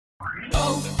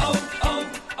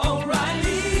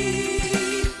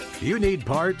O'Reilly. You need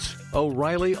parts?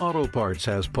 O'Reilly Auto Parts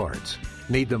has parts.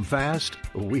 Need them fast?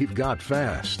 We've got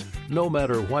fast. No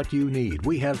matter what you need,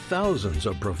 we have thousands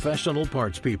of professional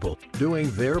parts people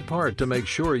doing their part to make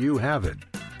sure you have it.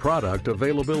 Product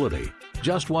availability.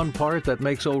 Just one part that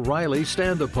makes O'Reilly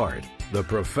stand apart. The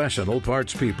professional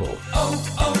parts people.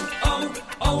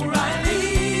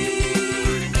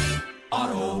 O'Reilly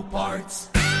Auto Parts.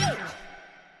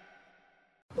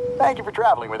 Thank you for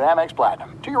traveling with Amex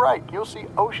Platinum. To your right, you'll see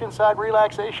oceanside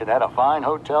relaxation at a fine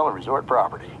hotel and resort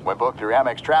property. When booked through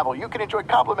Amex Travel, you can enjoy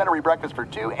complimentary breakfast for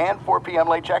 2 and 4 p.m.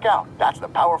 late checkout. That's the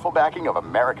powerful backing of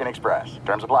American Express.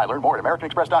 Terms apply. Learn more at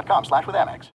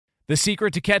americanexpress.com/withAmex. The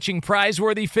secret to catching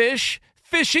prize-worthy fish?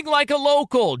 Fishing like a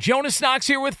local. Jonas Knox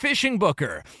here with Fishing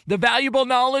Booker. The valuable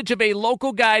knowledge of a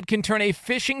local guide can turn a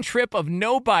fishing trip of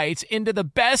no bites into the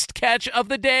best catch of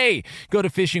the day. Go to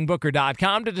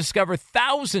fishingbooker.com to discover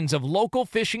thousands of local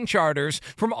fishing charters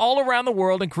from all around the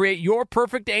world and create your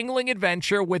perfect angling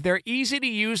adventure with their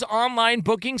easy-to-use online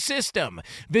booking system.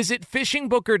 Visit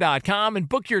fishingbooker.com and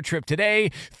book your trip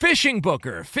today. Fishing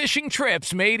Booker. Fishing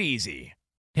trips made easy.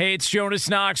 Hey, it's Jonas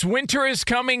Knox. Winter is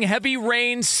coming. Heavy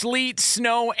rain, sleet,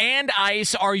 snow, and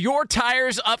ice. Are your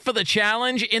tires up for the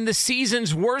challenge? In the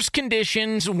season's worst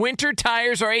conditions, winter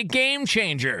tires are a game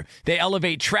changer. They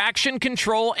elevate traction,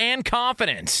 control, and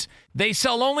confidence. They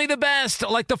sell only the best,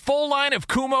 like the full line of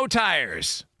Kumho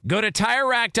tires. Go to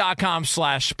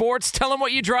TireRack.com/sports. Tell them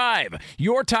what you drive.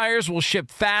 Your tires will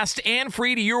ship fast and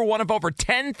free to your one of over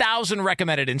 10,000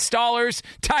 recommended installers.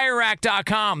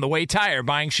 TireRack.com, the way tire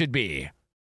buying should be.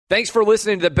 Thanks for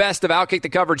listening to the Best of Outkick the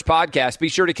Coverage podcast. Be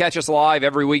sure to catch us live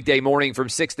every weekday morning from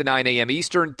 6 to 9 a.m.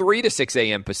 Eastern, 3 to 6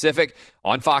 a.m. Pacific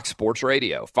on Fox Sports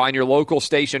Radio. Find your local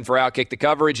station for Outkick the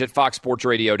Coverage at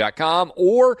foxsportsradio.com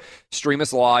or stream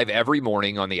us live every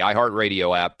morning on the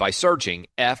iHeartRadio app by searching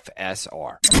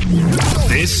FSR.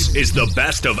 This is the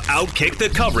Best of Outkick the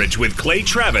Coverage with Clay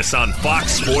Travis on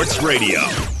Fox Sports Radio.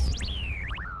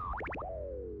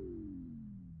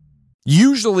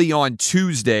 Usually on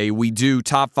Tuesday, we do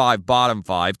top 5, bottom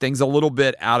 5. Things a little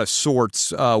bit out of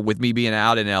sorts with me being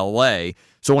out in L.A.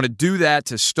 So I want to do that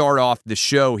to start off the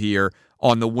show here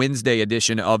on the Wednesday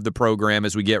edition of the program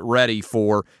as we get ready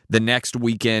for the next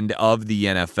weekend of the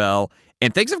NFL.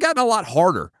 And things have gotten a lot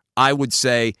harder, I would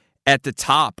say, at the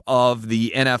top of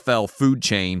the NFL food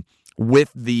chain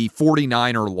with the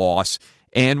 49er loss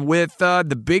and with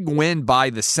the big win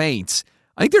by the Saints.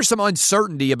 I think there's some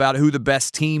uncertainty about who the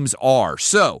best teams are.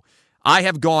 So I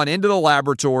have gone into the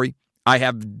laboratory. I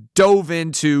have dove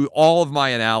into all of my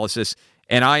analysis,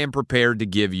 and I am prepared to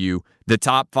give you the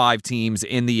top 5 teams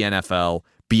in the NFL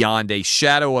beyond a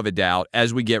shadow of a doubt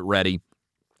as we get ready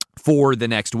for the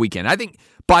next weekend. I think,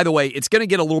 by the way, it's going to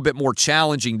get a little bit more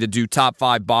challenging to do top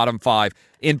 5, bottom 5,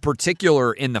 in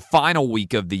particular in the final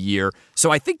week of the year. So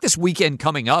I think this weekend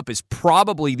coming up is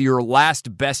probably your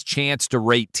last best chance to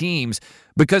rate teams,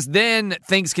 because then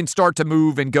things can start to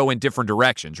move and go in different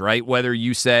directions, right? Whether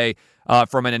you say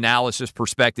from an analysis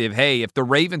perspective, hey, if the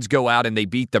Ravens go out and they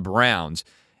beat the Browns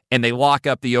and they lock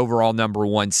up the overall number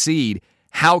 1 seed,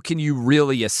 how can you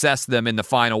really assess them in the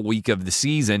final week of the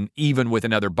season, even with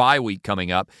another bye week coming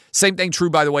up? Same thing true,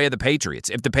 by the way, of the Patriots.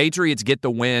 If the Patriots get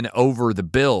the win over the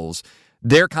Bills,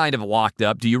 they're kind of locked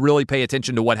up. Do you really pay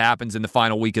attention to what happens in the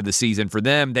final week of the season for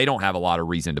them? They don't have a lot of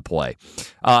reason to play.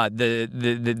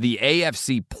 The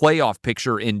AFC playoff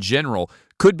picture in general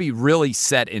could be really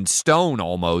set in stone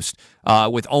almost,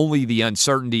 with only the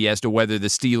uncertainty as to whether the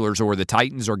Steelers or the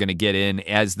Titans are going to get in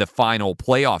as the final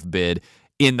playoff bid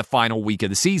in the final week of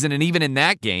the season. And even in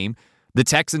that game, the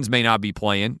Texans may not be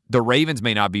playing. The Ravens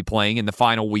may not be playing in the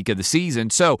final week of the season.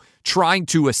 So trying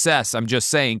to assess, I'm just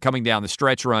saying, coming down the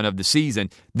stretch run of the season,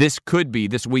 this could be,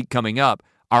 this week coming up,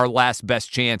 our last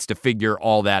best chance to figure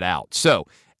all that out. So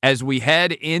as we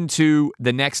head into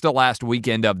the next to last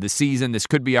weekend of the season, this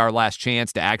could be our last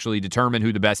chance to actually determine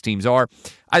who the best teams are.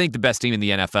 I think the best team in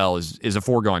the NFL is a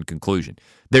foregone conclusion.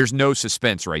 There's no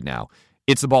suspense right now.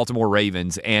 It's the Baltimore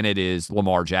Ravens, and it is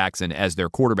Lamar Jackson as their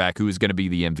quarterback, who is going to be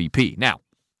the MVP. Now,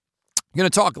 I'm going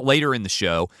to talk later in the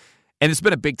show, and it's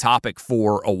been a big topic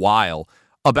for a while,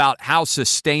 about how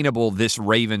sustainable this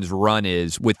Ravens run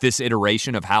is with this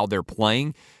iteration of how they're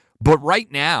playing. But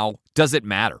right now, does it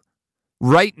matter?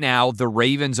 Right now, the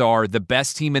Ravens are the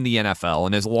best team in the NFL,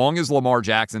 and as long as Lamar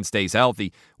Jackson stays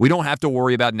healthy, we don't have to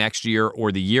worry about next year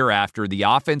or the year after. The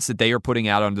offense that they are putting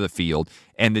out onto the field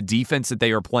and the defense that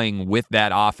they are playing with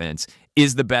that offense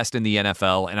is the best in the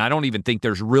NFL, and I don't even think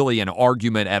there's really an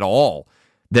argument at all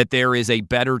that there is a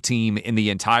better team in the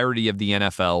entirety of the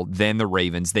NFL than the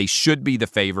Ravens. They should be the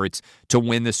favorites to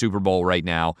win the Super Bowl right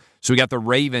now. So we got the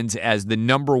Ravens as the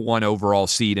number 1 overall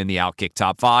seed in the Outkick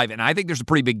top 5, and I think there's a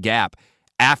pretty big gap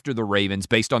after the Ravens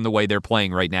based on the way they're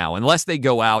playing right now, unless they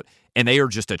go out and they are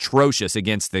just atrocious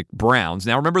against the Browns.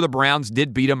 Now, remember, the Browns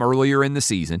did beat them earlier in the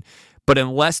season, but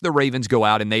unless the Ravens go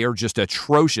out and they are just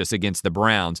atrocious against the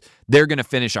Browns, they're going to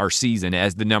finish our season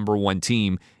as the number 1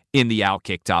 team in the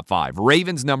Outkick top 5.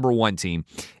 Ravens number 1 team.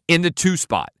 In the 2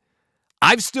 spot,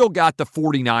 I've still got the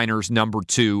 49ers number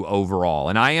 2 overall,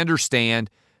 and I understand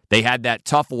they had that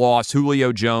tough loss.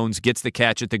 Julio Jones gets the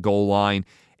catch at the goal line,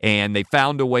 and they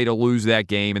found a way to lose that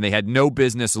game, and they had no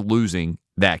business losing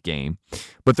that game.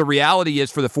 But the reality is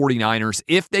for the 49ers,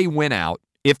 if they win out,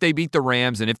 if they beat the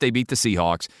Rams and if they beat the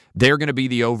Seahawks, they're going to be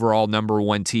the overall number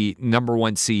one seed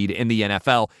in the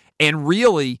NFL. And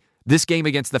really, this game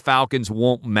against the Falcons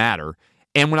won't matter.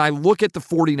 And when I look at the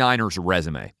 49ers'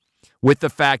 resume, with the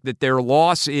fact that their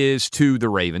loss is to the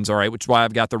Ravens, all right, which is why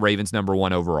I've got the Ravens number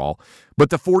 1 overall, but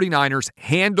the 49ers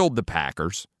handled the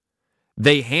Packers.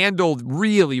 They handled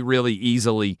really, really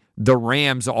easily the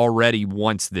Rams already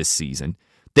once this season.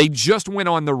 They just went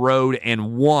on the road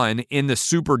and won in the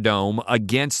Superdome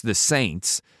against the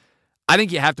Saints. I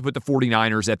think you have to put the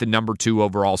 49ers at the number 2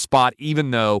 overall spot,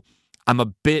 even though I'm a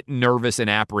bit nervous and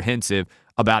apprehensive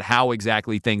about how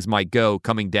exactly things might go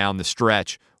coming down the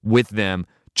stretch with them.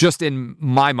 Just in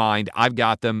my mind, I've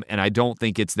got them, and I don't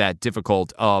think it's that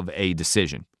difficult of a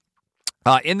decision.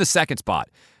 In the 2nd spot,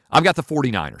 I've got the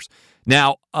 49ers.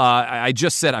 Now, I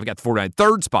just said I've got the 49ers.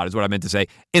 3rd spot is what I meant to say.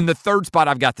 In the 3rd spot,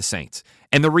 I've got the Saints.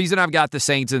 And the reason I've got the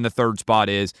Saints in the 3rd spot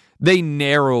is they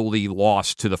narrowly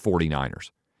lost to the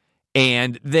 49ers.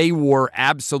 And they were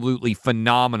absolutely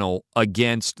phenomenal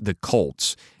against the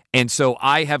Colts. And so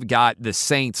I have got the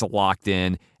Saints locked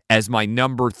in as my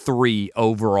number 3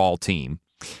 overall team.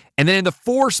 And then in the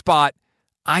 4 spot,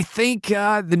 I think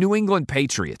the New England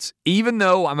Patriots. Even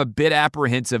though I'm a bit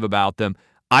apprehensive about them,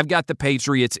 I've got the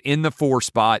Patriots in the 4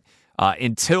 spot.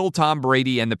 Until Tom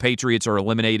Brady and the Patriots are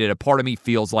eliminated, a part of me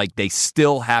feels like they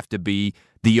still have to be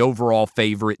the overall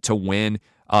favorite to win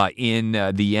in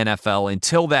the NFL.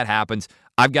 Until that happens,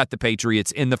 I've got the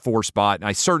Patriots in the 4 spot, and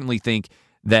I certainly think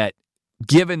that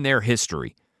given their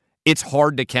history, it's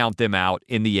hard to count them out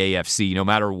in the AFC no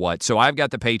matter what. So I've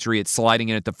got the Patriots sliding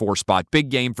in at the 4 spot. Big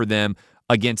game for them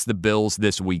against the Bills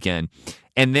this weekend.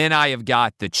 And then I have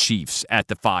got the Chiefs at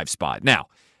the 5 spot. Now,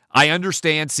 I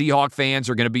understand Seahawk fans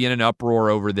are going to be in an uproar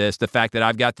over this, the fact that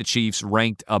I've got the Chiefs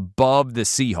ranked above the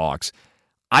Seahawks.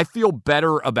 I feel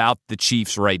better about the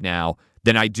Chiefs right now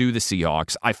than I do the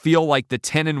Seahawks. I feel like the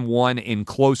 10-1 in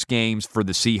close games for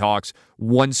the Seahawks,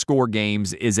 1-score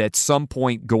games, is at some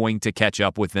point going to catch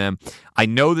up with them. I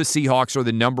know the Seahawks are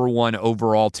the number 1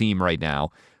 overall team right now,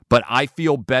 but I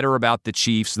feel better about the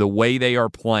Chiefs, the way they are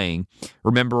playing.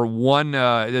 Remember,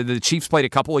 the Chiefs played a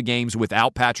couple of games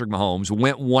without Patrick Mahomes,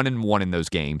 went 1-1 in those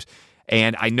games.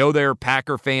 And I know there are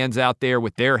Packer fans out there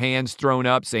with their hands thrown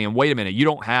up saying, wait a minute, you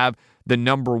don't have the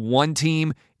number 1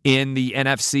 team in the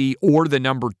NFC or the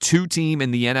number 2 team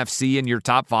in the NFC in your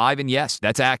top 5. And yes,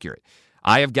 that's accurate.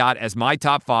 I have got as my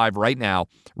top 5 right now,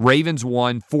 Ravens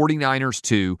 1, 49ers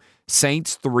 2,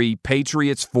 Saints 3,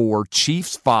 Patriots 4,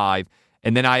 Chiefs 5,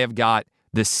 and then I have got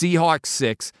the Seahawks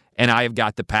 6, and I have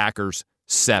got the Packers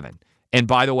 7. And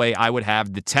by the way, I would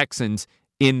have the Texans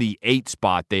in the 8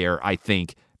 spot there, I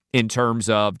think, in terms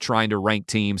of trying to rank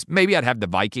teams. Maybe I'd have the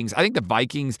Vikings. I think the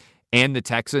Vikings and the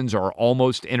Texans are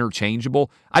almost interchangeable.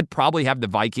 I'd probably have the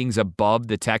Vikings above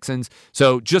the Texans.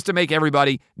 So just to make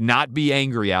everybody not be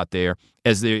angry out there,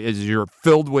 as you're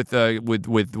filled with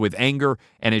anger,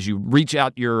 and as you reach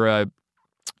out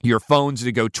your phones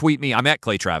to go tweet me. I'm at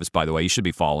Clay Travis, by the way. You should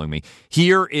be following me.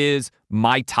 Here is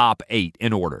my top 8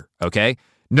 in order, okay?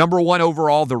 Number 1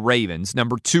 overall, the Ravens.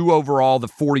 Number 2 overall, the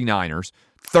 49ers.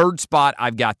 3rd spot,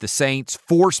 I've got the Saints.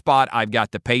 4 spot, I've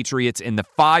got the Patriots. In the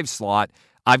 5 slot,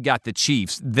 I've got the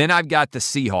Chiefs. Then I've got the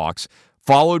Seahawks,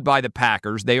 followed by the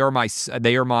Packers. They are my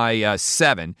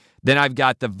 7. Then I've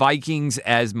got the Vikings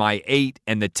as my 8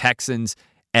 and the Texans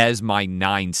as my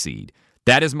 9 seed.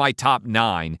 That is my top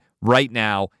 9 right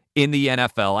now in the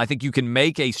NFL. I think you can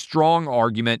make a strong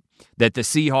argument that the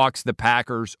Seahawks, the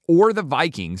Packers, or the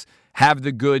Vikings have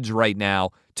the goods right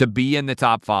now to be in the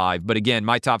top 5. But again,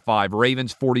 my top 5,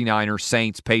 Ravens, 49ers,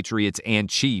 Saints, Patriots, and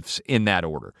Chiefs in that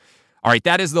order. All right,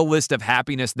 that is the list of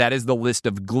happiness. That is the list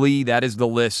of glee. That is the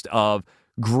list of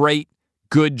great,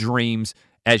 good dreams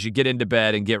as you get into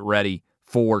bed and get ready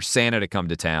for Santa to come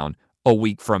to town a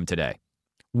week from today.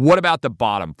 What about the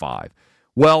bottom 5?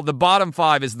 Well, the bottom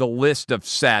 5 is the list of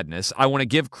sadness. I want to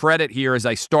give credit here as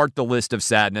I start the list of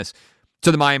sadness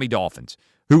to the Miami Dolphins,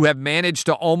 who have managed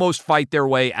to almost fight their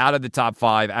way out of the top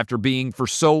 5 after being for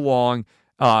so long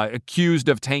accused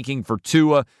of tanking for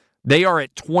Tua. They are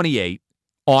at 28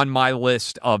 on my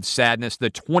list of sadness.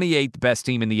 The 28th best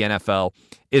team in the NFL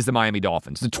is the Miami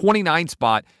Dolphins. The 29th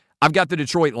spot, I've got the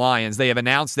Detroit Lions. They have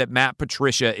announced that Matt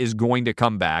Patricia is going to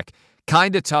come back.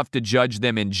 Kind of tough to judge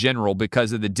them in general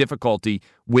because of the difficulty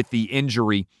with the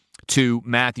injury to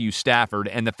Matthew Stafford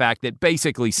and the fact that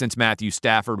basically since Matthew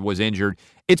Stafford was injured,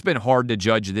 it's been hard to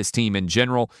judge this team in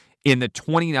general. In the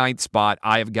 29th spot,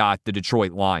 I have got the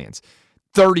Detroit Lions.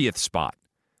 30th spot,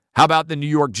 how about the New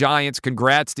York Giants?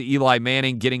 Congrats to Eli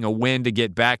Manning getting a win to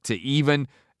get back to even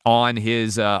on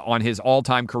his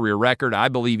all-time career record. I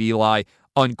believe Eli,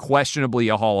 unquestionably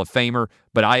a Hall of Famer,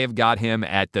 but I have got him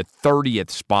at the 30th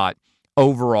spot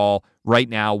overall right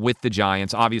now with the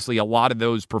Giants. Obviously, a lot of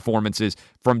those performances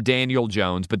from Daniel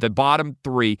Jones, but the bottom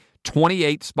 3,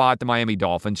 28th spot, the Miami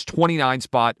Dolphins, 29th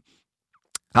spot,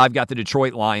 I've got the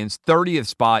Detroit Lions, 30th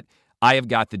spot, I have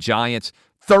got the Giants,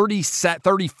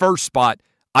 31st spot,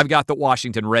 I've got the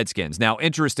Washington Redskins. Now,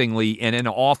 interestingly, in an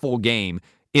awful game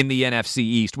in the NFC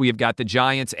East, we have got the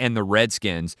Giants and the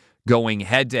Redskins going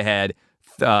head-to-head.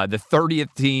 The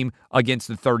 30th team against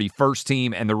the 31st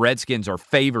team, and the Redskins are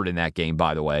favored in that game,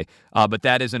 by the way. But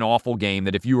that is an awful game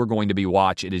that if you are going to be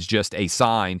watched, it is just a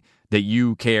sign that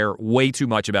you care way too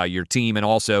much about your team, and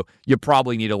also you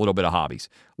probably need a little bit of hobbies.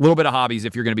 A little bit of hobbies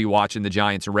if you're going to be watching the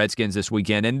Giants and Redskins this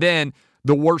weekend. And then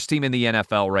the worst team in the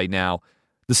NFL right now,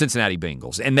 the Cincinnati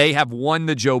Bengals. And they have won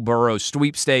the Joe Burrow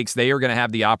sweepstakes. They are going to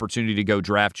have the opportunity to go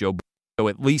draft Joe Burrow,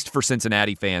 at least for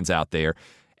Cincinnati fans out there.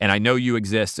 And I know you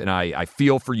exist, and I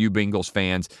feel for you Bengals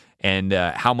fans and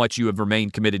how much you have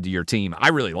remained committed to your team. I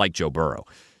really like Joe Burrow.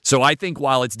 So I think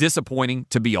while it's disappointing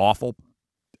to be awful,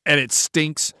 and it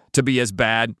stinks to be as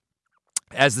bad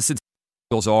as the Cincinnati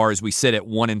Bengals are as we sit at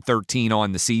 1-13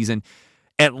 on the season,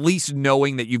 at least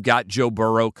knowing that you've got Joe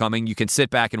Burrow coming, you can sit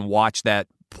back and watch that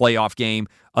playoff game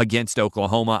against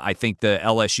Oklahoma. I think the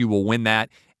LSU will win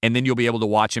that, and then you'll be able to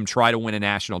watch him try to win a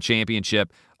national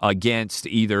championship against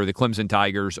either the Clemson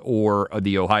Tigers or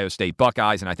the Ohio State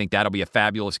Buckeyes, and I think that'll be a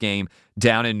fabulous game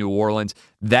down in New Orleans.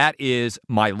 That is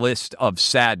my list of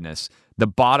sadness. The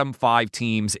bottom 5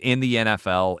 teams in the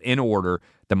NFL in order: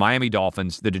 the Miami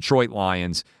Dolphins, the Detroit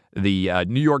Lions, the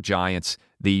New York Giants,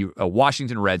 the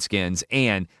Washington Redskins,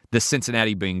 and the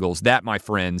Cincinnati Bengals. That, my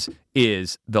friends,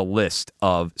 is the list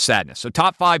of sadness. So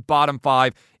top 5, bottom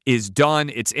 5 is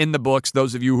done. It's in the books.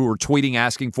 Those of you who were tweeting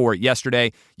asking for it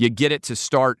yesterday, you get it to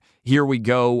start. Here we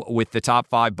go with the top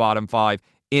 5, bottom 5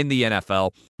 in the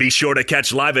NFL. Be sure to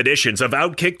catch live editions of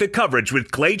Outkick the Coverage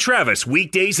with Clay Travis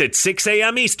weekdays at 6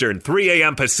 a.m. Eastern, 3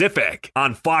 a.m. Pacific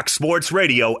on Fox Sports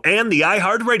Radio and the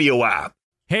iHeartRadio app.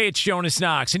 Hey, it's Jonas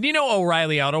Knox, and you know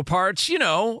O'Reilly Auto Parts, you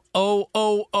know,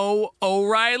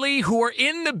 O'Reilly, who are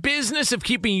in the business of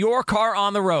keeping your car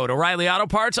on the road. O'Reilly Auto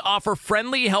Parts offer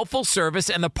friendly, helpful service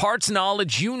and the parts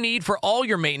knowledge you need for all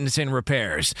your maintenance and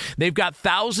repairs. They've got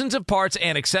thousands of parts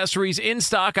and accessories in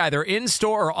stock, either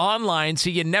in-store or online, so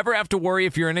you never have to worry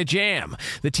if you're in a jam.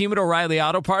 The team at O'Reilly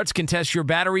Auto Parts can test your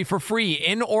battery for free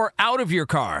in or out of your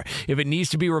car. If it needs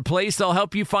to be replaced, they'll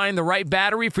help you find the right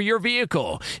battery for your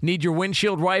vehicle. Need your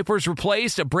windshield wipers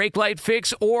replaced, a brake light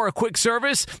fix, or a quick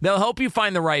service? They'll help you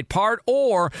find the right part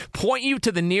or point you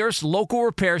to the nearest local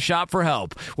repair shop for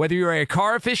help. Whether you're a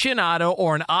car aficionado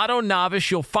or an auto novice,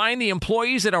 you'll find the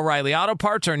employees at O'Reilly Auto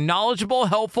Parts are knowledgeable,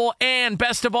 helpful, and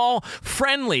best of all,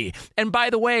 friendly. And by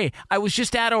the way, I was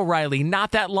just at O'Reilly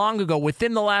not that long ago,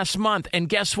 within the last month, and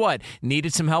guess what?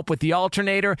 Needed some help with the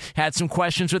alternator, had some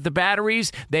questions with the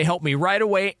batteries. They helped me right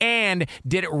away and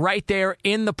did it right there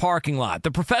in the parking lot. The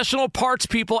professional parts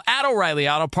people at O'Reilly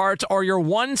Auto Parts are your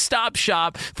one-stop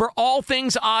shop for all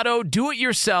things auto,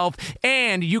 do-it-yourself,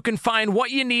 and you can find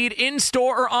what you need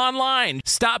in-store or online.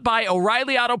 Stop by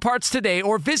O'Reilly Auto Parts today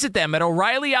or visit them at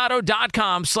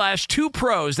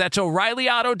O'ReillyAuto.com/2pros. That's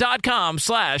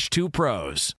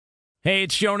O'ReillyAuto.com/2pros. Hey,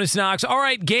 it's Jonas Knox. All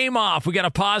right, game off. We got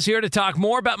to pause here to talk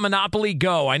more about Monopoly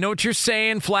Go. I know what you're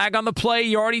saying, flag on the play.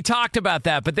 You already talked about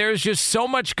that, but there's just so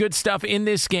much good stuff in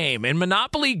this game. In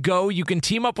Monopoly Go, you can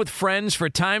team up with friends for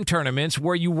time tournaments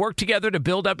where you work together to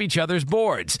build up each other's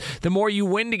boards. The more you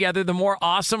win together, the more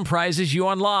awesome prizes you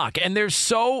unlock, and there's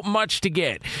so much to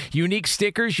get. Unique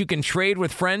stickers you can trade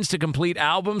with friends to complete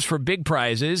albums for big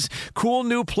prizes, cool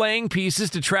new playing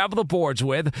pieces to travel the boards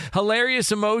with,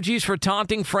 hilarious emojis for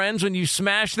taunting friends when when you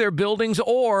smash their buildings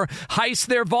or heist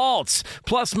their vaults.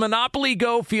 Plus, Monopoly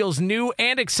Go feels new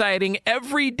and exciting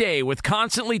every day with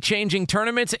constantly changing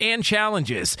tournaments and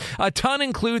challenges. A ton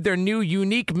include their new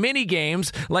unique mini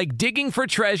games like digging for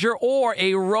treasure or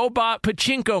a robot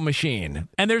pachinko machine.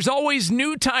 And there's always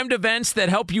new timed events that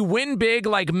help you win big,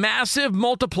 like massive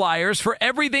multipliers for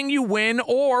everything you win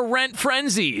or rent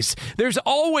frenzies. There's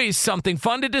always something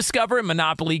fun to discover in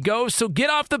Monopoly Go, so get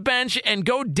off the bench and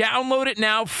go download it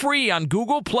now free on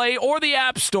Google Play or the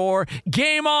App Store.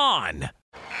 Game on!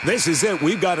 This is it.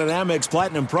 We've got an Amex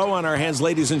Platinum Pro on our hands,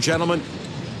 ladies and gentlemen.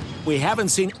 We haven't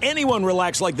seen anyone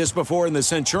relax like this before in the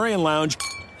Centurion Lounge.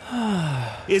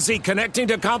 Is he connecting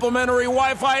to complimentary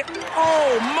Wi-Fi?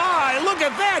 Oh, my! Look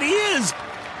at that! He is!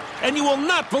 And you will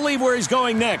not believe where he's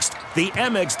going next. The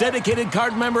Amex dedicated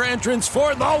card member entrance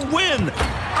for the win!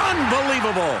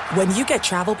 Unbelievable! When you get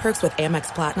travel perks with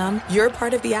Amex Platinum, you're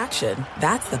part of the action.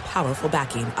 That's the powerful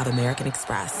backing of American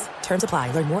Express. Terms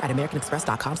apply. Learn more at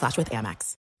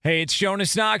americanexpress.com/withAmex. Hey, it's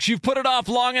Jonas Knox. You've put it off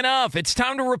long enough. It's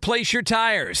time to replace your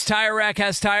tires. Tire Rack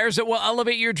has tires that will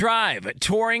elevate your drive.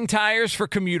 Touring tires for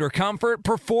commuter comfort,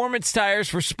 performance tires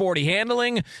for sporty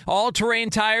handling, all-terrain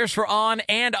tires for on-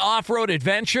 and off-road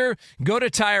adventure. Go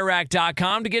to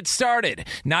TireRack.com to get started.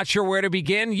 Not sure where to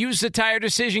begin? Use the Tire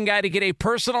Decision Guide to get a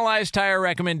personalized tire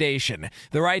recommendation.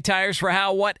 The right tires for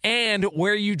how, what, and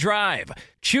where you drive.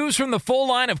 Choose from the full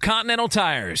line of Continental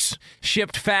tires.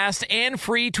 Shipped fast and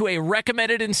free to a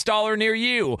recommended installer near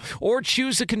you. Or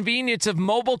choose the convenience of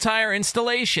mobile tire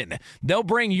installation. They'll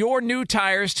bring your new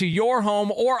tires to your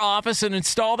home or office and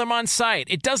install them on site.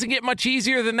 It doesn't get much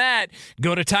easier than that.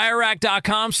 Go to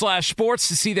TireRack.com/sports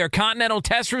to see their Continental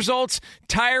test results,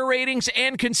 tire ratings,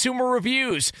 and consumer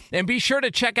reviews. And be sure to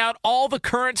check out all the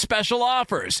current special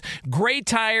offers. Great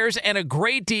tires and a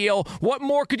great deal. What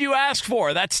more could you ask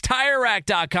for? That's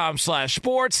TireRack.com/sports.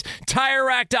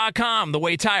 TireRack.com, the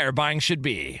way tire buying should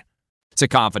be. It's a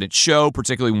confident show,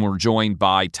 particularly when we're joined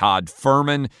by Todd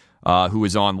Fuhrman, who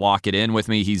is on Lock It In with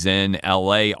me. He's in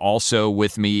L.A. also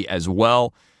with me as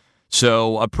well.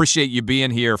 So appreciate you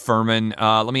being here, Fuhrman.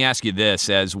 Let me ask you this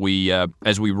as we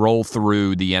roll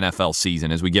through the NFL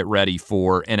season, as we get ready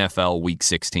for NFL Week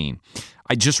 16.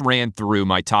 I just ran through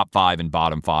my top 5 and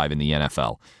bottom 5 in the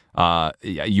NFL.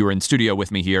 You were in studio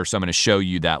with me here, so I'm going to show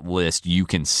you that list. You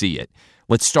can see it.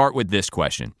 Let's start with this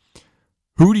question.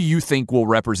 Who do you think will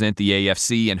represent the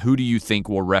AFC, and who do you think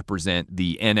will represent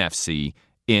the NFC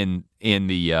in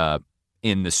the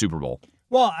Super Bowl?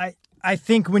 Well, I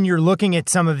think when you're looking at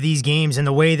some of these games and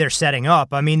the way they're setting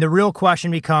up, I mean, the real question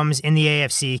becomes in the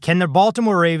AFC, can the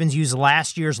Baltimore Ravens use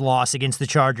last year's loss against the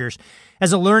Chargers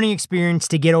as a learning experience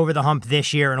to get over the hump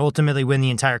this year and ultimately win the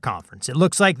entire conference? It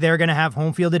looks like they're going to have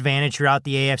home field advantage throughout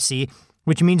the AFC,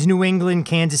 which means New England,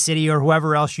 Kansas City, or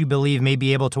whoever else you believe may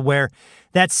be able to wear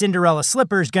that Cinderella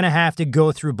slipper is going to have to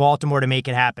go through Baltimore to make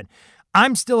it happen.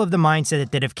 I'm still of the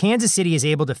mindset that if Kansas City is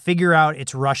able to figure out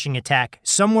its rushing attack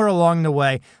somewhere along the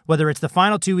way, whether it's the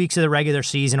final 2 weeks of the regular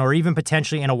season or even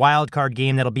potentially in a wild card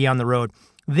game that'll be on the road,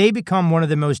 they become one of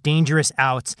the most dangerous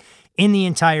outs in the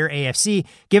entire AFC,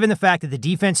 given the fact that the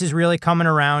defense is really coming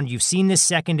around. You've seen this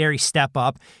secondary step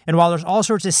up, and while there's all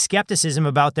sorts of skepticism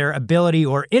about their ability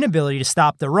or inability to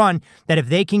stop the run, that if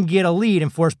they can get a lead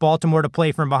and force Baltimore to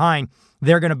play from behind,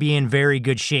 they're going to be in very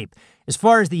good shape. As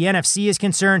far as the NFC is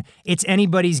concerned, it's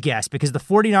anybody's guess because the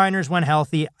 49ers, when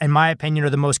healthy, in my opinion, are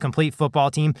the most complete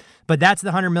football team. But that's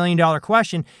the $100 million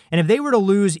question. And if they were to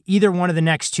lose either one of the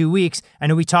next 2 weeks, I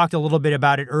know we talked a little bit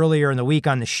about it earlier in the week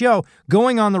on the show,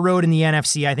 going on the road in the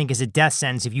NFC, I think, is a death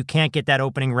sentence if you can't get that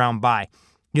opening round bye.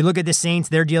 You look at the Saints,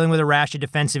 they're dealing with a rash of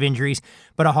defensive injuries,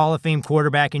 but a Hall of Fame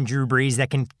quarterback in Drew Brees that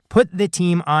can put the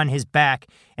team on his back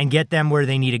and get them where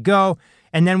they need to go.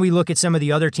 And then we look at some of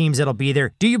the other teams that'll be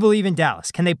there. Do you believe in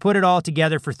Dallas? Can they put it all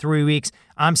together for 3 weeks?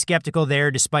 I'm skeptical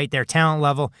there despite their talent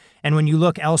level. And when you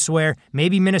look elsewhere,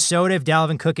 maybe Minnesota if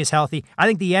Dalvin Cook is healthy. I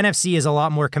think the NFC is a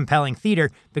lot more compelling theater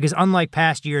because unlike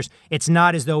past years, it's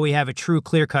not as though we have a true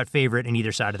clear-cut favorite in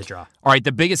either side of the draw. All right,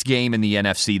 the biggest game in the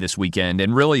NFC this weekend,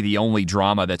 and really the only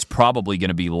drama that's probably going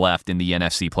to be left in the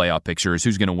NFC playoff picture is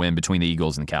who's going to win between the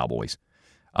Eagles and the Cowboys.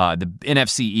 The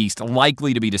NFC East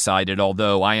likely to be decided,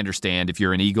 although I understand if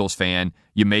you're an Eagles fan,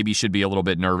 you maybe should be a little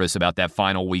bit nervous about that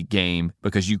final week game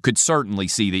because you could certainly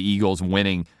see the Eagles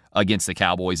winning against the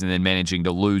Cowboys and then managing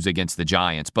to lose against the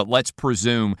Giants. But let's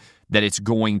presume that it's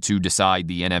going to decide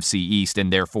the NFC East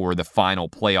and therefore the final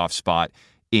playoff spot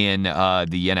in the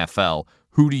NFL.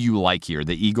 Who do you like here,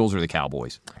 the Eagles or the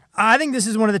Cowboys? I think this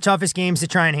is one of the toughest games to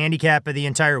try and handicap of the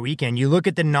entire weekend. You look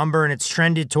at the number, and it's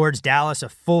trended towards Dallas, a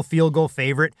full field goal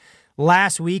favorite.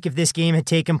 last week, if this game had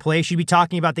taken place, you'd be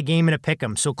talking about the game in a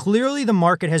pick'em. So clearly the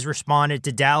market has responded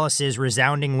to Dallas's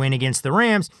resounding win against the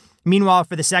Rams. Meanwhile,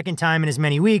 for the second time in as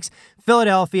many weeks,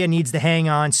 Philadelphia needs to hang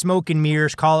on, smoke and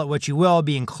mirrors, call it what you will,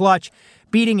 being clutch,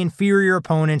 beating inferior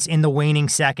opponents in the waning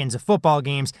seconds of football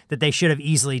games that they should have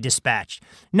easily dispatched.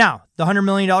 Now, the $100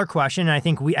 million question, and I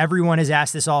think everyone has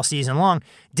asked this all season long,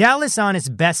 Dallas on its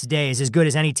best day is as good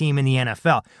as any team in the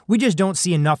NFL. We just don't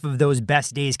see enough of those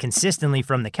best days consistently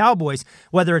from the Cowboys,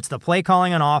 whether it's the play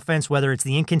calling on offense, whether it's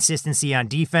the inconsistency on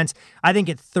defense. I think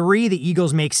at 3, the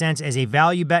Eagles make sense as a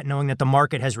value bet, knowing that the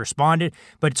market has responded,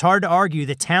 but it's hard to argue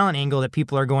the talent angle that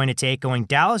people are going to take, going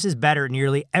Dallas is better at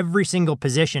nearly every single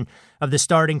position of the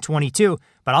starting 22,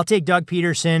 but I'll take Doug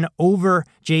Peterson over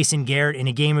Jason Garrett in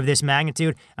a game of this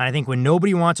magnitude, and I think when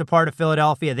nobody wants a part of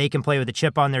Philadelphia, they can play with a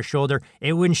chip on their shoulder.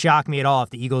 It wouldn't shock me at all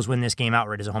if the Eagles win this game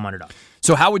outright as a home underdog.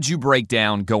 So how would you break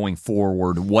down going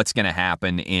forward what's going to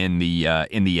happen in the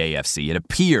AFC? It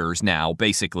appears now,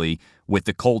 basically, with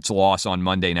the Colts loss on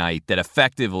Monday night, that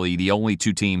effectively the only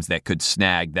two teams that could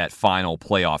snag that final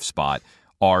playoff spot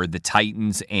are the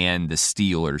Titans and the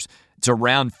Steelers. It's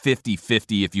around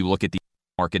 50-50 if you look at the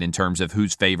market in terms of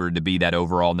who's favored to be that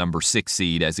overall number 6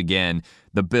 seed, as again,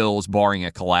 the Bills, barring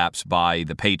a collapse by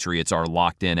the Patriots, are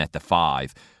locked in at the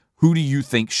 5. Who do you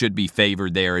think should be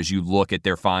favored there as you look at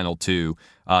their final two?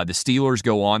 The Steelers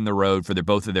go on the road for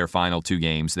both of their final 2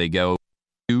 games. They go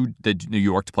to New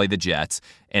York to play the Jets,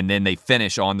 and then they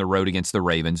finish on the road against the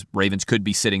Ravens. Ravens could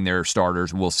be sitting their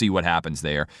starters. We'll see what happens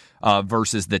there.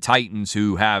 Versus the Titans,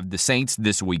 who have the Saints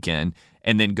this weekend,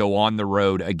 and then go on the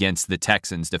road against the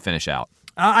Texans to finish out.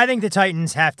 I think the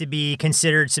Titans have to be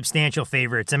considered substantial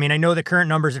favorites. I mean, I know the current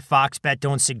numbers at Fox Bet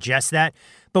don't suggest that,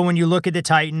 but when you look at the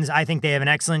Titans, I think they have an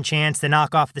excellent chance to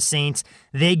knock off the Saints.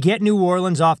 They get New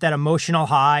Orleans off that emotional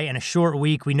high in a short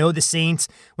week. We know the Saints,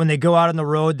 when they go out on the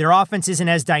road, their offense isn't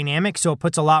as dynamic, so it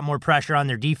puts a lot more pressure on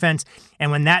their defense.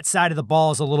 And when that side of the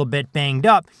ball is a little bit banged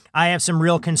up, I have some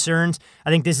real concerns. I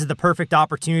think this is the perfect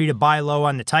opportunity to buy low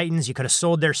on the Titans. You could have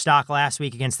sold their stock last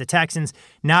week against the Texans.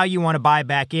 Now you want to buy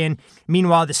back in.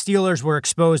 Meanwhile, the Steelers were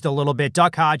exposed a little bit.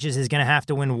 Duck Hodges is going to have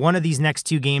to win one of these next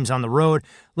 2 games on the road.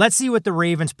 Let's see what the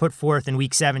Ravens put forth in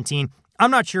Week 17. I'm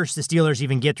not sure if the Steelers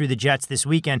even get through the Jets this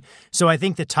weekend, so I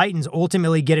think the Titans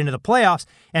ultimately get into the playoffs,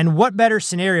 and what better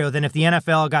scenario than if the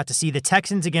NFL got to see the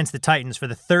Texans against the Titans for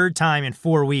the 3rd time in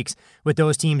 4 weeks with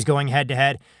those teams going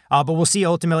head-to-head, but we'll see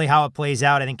ultimately how it plays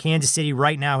out. I think Kansas City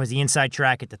right now has the inside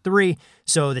track at the 3,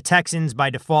 so the Texans by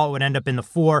default would end up in the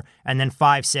 4, and then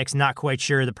 5, 6, not quite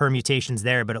sure the permutations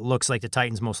there, but it looks like the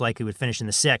Titans most likely would finish in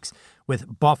the 6,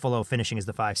 with Buffalo finishing as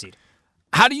the 5 seed.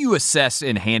 How do you assess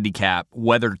and handicap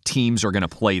whether teams are going to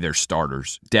play their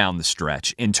starters down the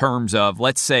stretch in terms of,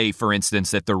 let's say, for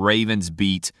instance, that the Ravens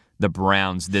beat the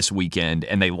Browns this weekend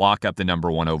and they lock up the number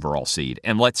 1 overall seed,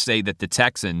 and let's say that the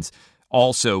Texans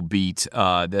also beat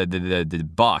the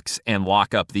Bucs and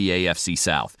lock up the AFC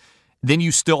South. Then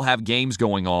you still have games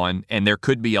going on, and there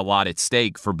could be a lot at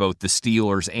stake for both the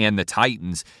Steelers and the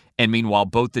Titans. And meanwhile,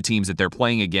 both the teams that they're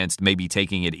playing against may be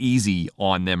taking it easy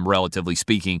on them, relatively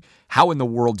speaking. How in the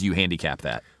world do you handicap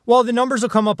that? Well, the numbers will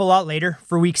come up a lot later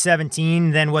for Week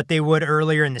 17 than what they would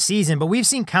earlier in the season, but we've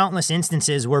seen countless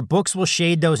instances where books will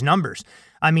shade those numbers.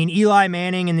 I mean, Eli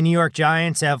Manning and the New York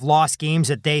Giants have lost games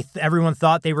that everyone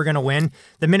thought they were going to win.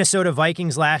 The Minnesota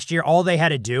Vikings last year, all they had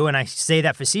to do, and I say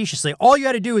that facetiously, all you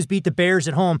had to do is beat the Bears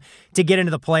at home to get into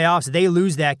the playoffs. They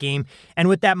lose that game. And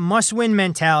with that must-win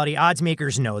mentality, odds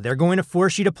makers know they're going to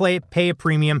force you to pay a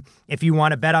premium if you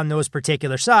want to bet on those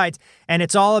particular sides. And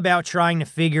it's all about trying to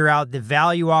figure out the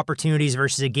value opportunities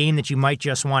versus a game that you might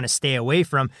just want to stay away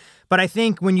from. But I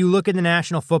think when you look at the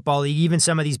National Football League, even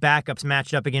some of these backups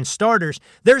matched up against starters,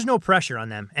 there's no pressure on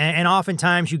them. And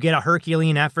oftentimes you get a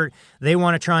Herculean effort. They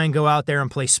want to try and go out there and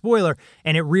play spoiler,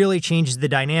 and it really changes the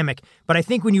dynamic. But I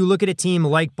think when you look at a team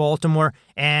like Baltimore,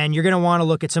 and you're going to want to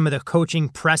look at some of the coaching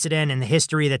precedent and the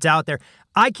history that's out there,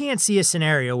 I can't see a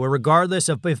scenario where, regardless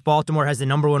of if Baltimore has the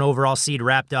number 1 overall seed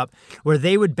wrapped up, where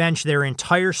they would bench their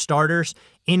entire starters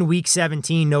in Week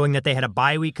 17 knowing that they had a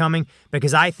bye week coming,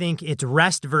 because I think it's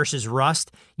rest versus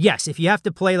rust. Yes, if you have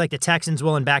to play like the Texans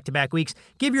will in back-to-back weeks,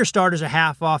 give your starters a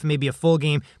half off, maybe a full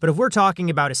game. But if we're talking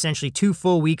about essentially 2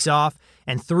 full weeks off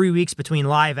and 3 weeks between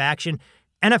live action,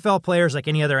 NFL players, like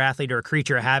any other athlete, are a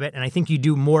creature of habit, and I think you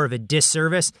do more of a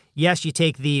disservice. Yes, you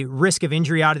take the risk of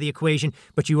injury out of the equation,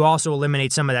 but you also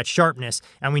eliminate some of that sharpness,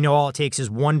 and we know all it takes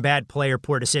is one bad play or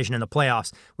poor decision in the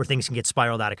playoffs where things can get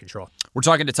spiraled out of control. We're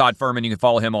talking to Todd Fuhrman. You can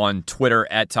follow him on Twitter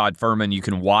at Todd Fuhrman. You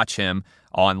can watch him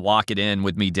on Lock It In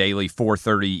with me daily,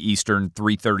 4:30 Eastern,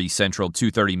 3:30 Central,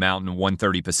 2:30 Mountain,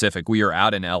 1:30 Pacific. We are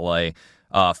out in L.A.,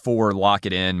 for Lock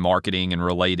It In, marketing and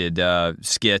related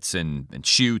skits and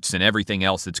shoots and everything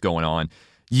else that's going on.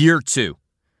 Year 2,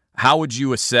 how would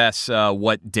you assess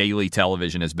what daily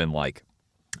television has been like?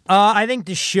 I think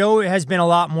the show has been a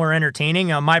lot more entertaining.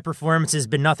 My performance has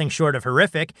been nothing short of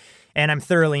horrific, and I'm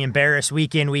thoroughly embarrassed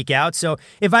week in, week out. So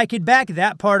if I could back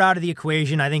that part out of the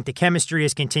equation, I think the chemistry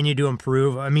has continued to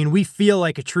improve. I mean, we feel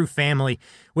like a true family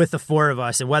with the 4 of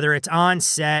us, and whether it's on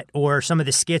set or some of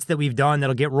the skits that we've done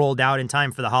that'll get rolled out in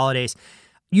time for the holidays,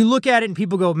 you look at it and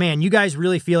people go, man, you guys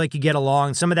really feel like you get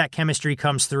along. Some of that chemistry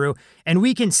comes through. And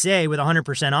we can say with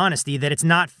 100% honesty that it's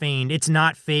not feigned, it's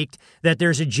not faked, that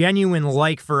there's a genuine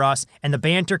like for us. And the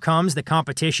banter comes, the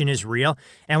competition is real.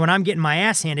 And when I'm getting my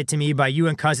ass handed to me by you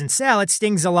and Cousin Sal, it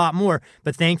stings a lot more.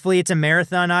 But thankfully, it's a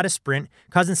marathon, not a sprint.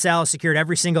 Cousin Sal has secured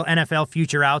every single NFL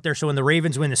future out there. So when the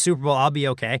Ravens win the Super Bowl, I'll be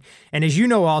okay. And as you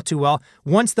know all too well,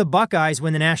 once the Buckeyes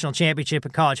win the national championship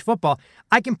in college football,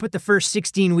 I can put the first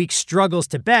 16-week struggles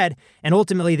to bed, and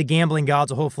ultimately the gambling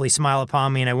gods will hopefully smile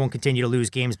upon me, and I won't continue to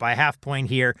lose games by a half point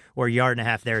here or a yard and a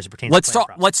half there as it pertains to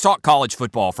Let's talk college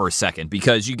football for a second,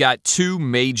 because you got 2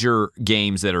 major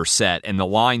games that are set, and the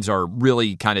lines are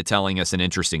really kind of telling us an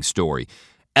interesting story.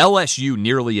 LSU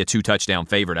nearly a 2-touchdown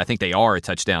favorite. I think they are a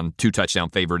 2-touchdown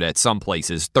favorite at some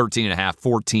places. 13.5,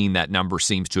 14, that number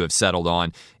seems to have settled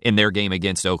on in their game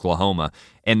against Oklahoma.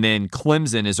 And then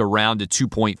Clemson is around a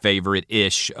 2-point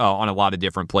favorite-ish on a lot of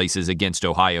different places against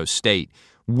Ohio State.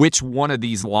 Which one of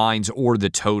these lines or the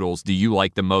totals do you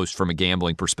like the most from a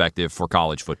gambling perspective for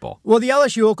college football? Well, the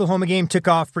LSU-Oklahoma game took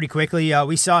off pretty quickly.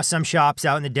 We saw some shops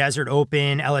out in the desert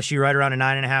open. LSU right around a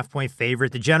 9.5-point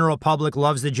favorite. The general public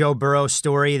loves the Joe Burrow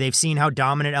story. They've seen how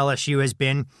dominant LSU has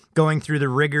been going through the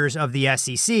rigors of the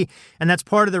SEC, and that's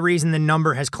part of the reason the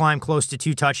number has climbed close to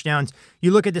 2 touchdowns.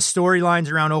 You look at the storylines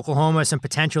around Oklahoma, some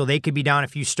potential. They could be down a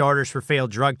few starters for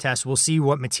failed drug tests. We'll see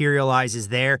what materializes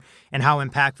there and how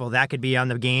impactful that could be on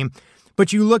the game.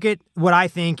 But you look at what I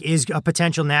think is a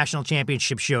potential national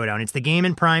championship showdown. It's the game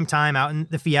in prime time out in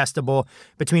the Fiesta Bowl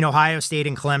between Ohio State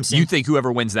and Clemson. You think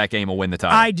whoever wins that game will win the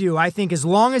title? I do. I think as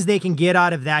long as they can get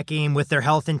out of that game with their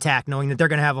health intact, knowing that they're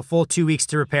going to have a full 2 weeks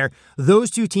to prepare,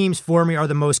 those 2 teams for me are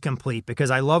the most complete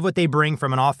because I love what they bring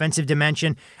from an offensive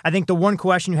dimension. I think the one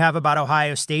question you have about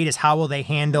Ohio State is how will they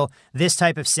handle this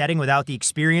type of setting without the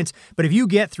experience. But if you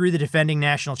get through the defending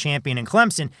national champion in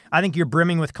Clemson, I think you're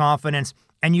brimming with confidence.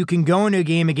 And you can go into a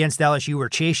game against LSU where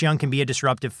Chase Young can be a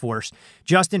disruptive force.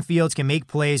 Justin Fields can make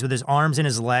plays with his arms and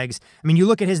his legs. I mean, you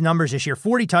look at his numbers this year,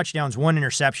 40 touchdowns, 1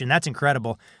 interception. That's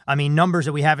incredible. I mean, numbers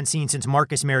that we haven't seen since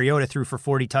Marcus Mariota threw for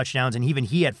 40 touchdowns, and even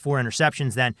he had 4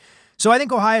 interceptions then. So I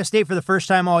think Ohio State, for the first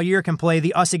time all year, can play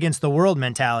the us against the world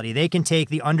mentality. They can take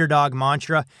the underdog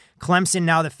mantra. Clemson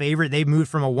now the favorite. They've moved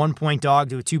from a 1-point dog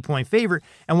to a 2-point favorite.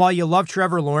 And while you love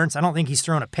Trevor Lawrence, I don't think he's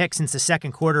thrown a pick since the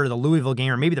second quarter of the Louisville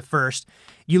game, or maybe the first.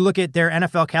 You look at their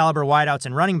NFL caliber wideouts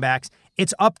and running backs,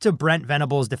 it's up to Brent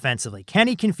Venables defensively. Can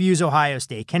he confuse Ohio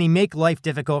State? Can he make life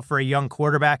difficult for a young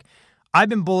quarterback? I've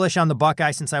been bullish on the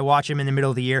Buckeyes since I watched them in the middle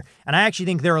of the year, and I actually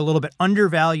think they're a little bit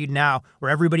undervalued now,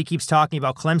 where everybody keeps talking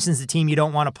about Clemson's the team you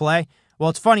don't want to play. Well,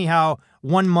 it's funny how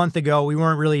 1 month ago we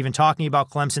weren't really even talking about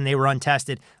Clemson. They were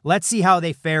untested. Let's see how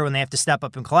they fare when they have to step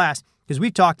up in class, because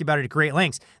we've talked about it at great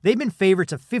lengths. They've been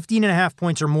favorites of 15.5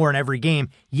 points or more in every game.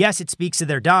 Yes, it speaks to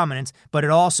their dominance, but it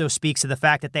also speaks to the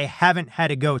fact that they haven't had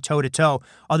to go toe-to-toe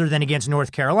other than against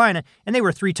North Carolina, and they were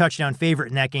a 3-touchdown favorite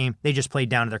in that game. They just played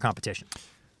down to their competition.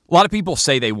 A lot of people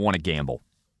say they want to gamble.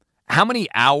 How many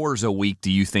hours a week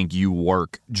do you think you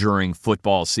work during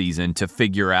football season to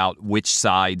figure out which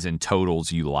sides and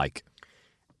totals you like?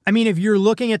 I mean, if you're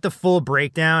looking at the full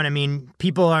breakdown, I mean,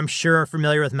 people I'm sure are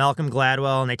familiar with Malcolm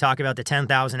Gladwell, and they talk about the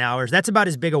 10,000 hours. That's about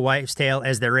as big a wives' tale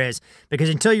as there is, because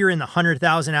until you're in the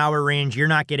 100,000 hour range, you're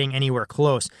not getting anywhere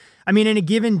close. I mean, in a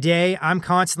given day, I'm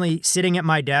constantly sitting at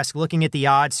my desk, looking at the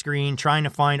odds screen, trying to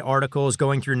find articles,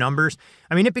 going through numbers.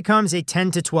 I mean, it becomes a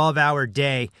 10 to 12 hour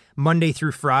day, Monday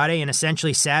through Friday, and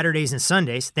essentially Saturdays and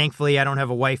Sundays. Thankfully, I don't have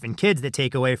a wife and kids that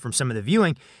take away from some of the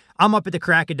viewing. I'm up at the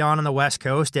crack of dawn on the West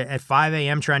Coast at 5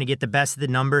 a.m. trying to get the best of the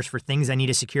numbers for things I need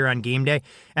to secure on game day.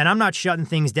 And I'm not shutting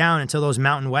things down until those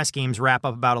Mountain West games wrap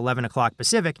up about 11 o'clock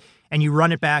Pacific. And you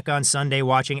run it back on Sunday,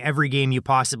 watching every game you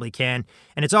possibly can.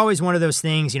 And it's always one of those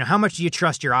things, how much do you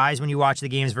trust your eyes when you watch the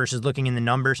games versus looking in the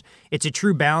numbers? It's a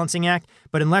true balancing act.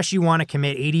 But unless you want to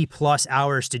commit 80-plus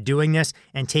hours to doing this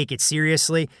and take it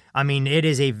seriously, I mean, it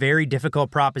is a very difficult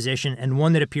proposition and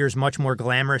one that appears much more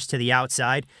glamorous to the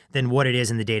outside than what it is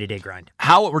in the day-to-day grind.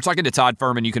 We're talking to Todd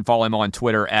Fuhrman. You can follow him on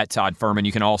Twitter at Todd Fuhrman.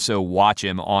 You can also watch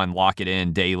him on Lock It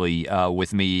In daily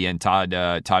with me and Todd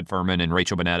Fuhrman and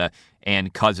Rachel Bonetta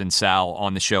and Cousin Sal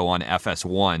on the show on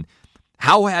FS1.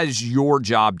 How has your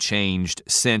job changed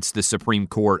since the Supreme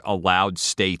Court allowed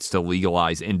states to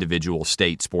legalize individual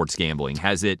state sports gambling?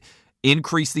 Has it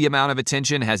increased the amount of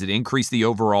attention? Has it increased the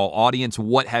overall audience?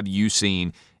 What have you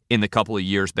seen in the couple of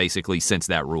years basically since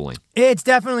that ruling? It's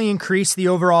definitely increased the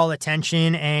overall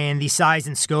attention and the size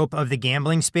and scope of the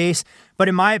gambling space. But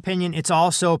in my opinion, it's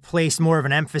also placed more of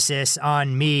an emphasis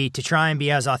on me to try and be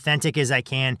as authentic as I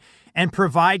can and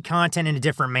provide content in a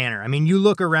different manner. I mean, you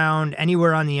look around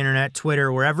anywhere on the internet,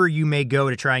 Twitter, wherever you may go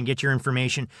to try and get your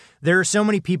information, there are so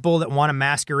many people that want to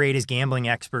masquerade as gambling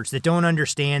experts that don't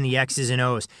understand the X's and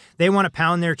O's. They want to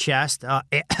pound their chest,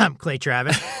 Clay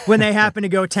Travis, when they happen to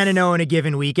go 10-0 in a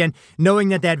given weekend, knowing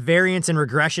that variance and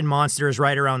regression monster is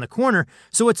right around the corner.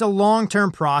 So it's a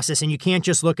long-term process, and you can't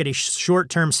just look at a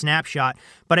short-term snapshot.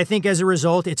 But I think as a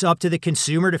result, it's up to the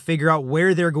consumer to figure out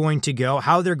where they're going to go,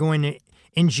 how they're going to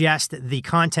ingest the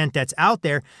content that's out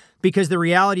there, because the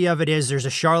reality of it is there's a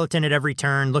charlatan at every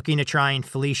turn looking to try and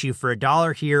fleece you for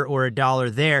 $1 here or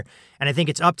 $1 there. And I think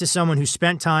it's up to someone who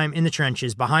spent time in the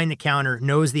trenches, behind the counter,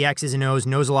 knows the X's and O's,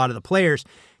 knows a lot of the players,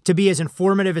 to be as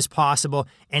informative as possible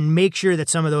and make sure that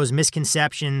some of those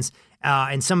misconceptions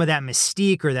and some of that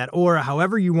mystique or that aura,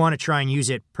 however you want to try and use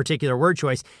it, particular word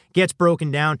choice, gets broken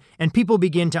down and people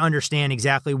begin to understand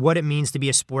exactly what it means to be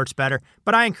a sports bettor.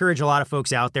 But I encourage a lot of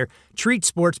folks out there, treat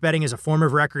sports betting as a form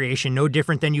of recreation, no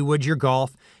different than you would your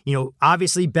golf. You know,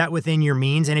 obviously bet within your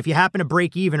means. And if you happen to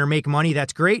break even or make money,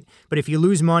 that's great. But if you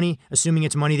lose money, assuming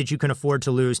it's money that you can afford to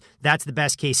lose, that's the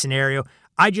best case scenario.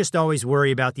 I just always worry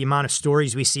about the amount of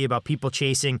stories we see about people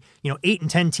chasing, 8 and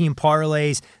 10 team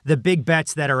parlays, the big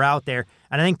bets that are out there.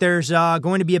 And I think there's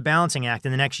going to be a balancing act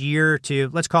in the next year to,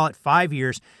 let's call it 5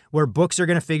 years, where books are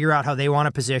going to figure out how they want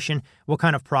to position, what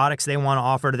kind of products they want to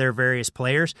offer to their various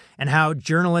players, and how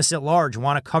journalists at large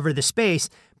want to cover the space,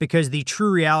 because the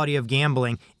true reality of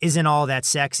gambling isn't all that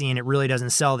sexy and it really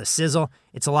doesn't sell the sizzle.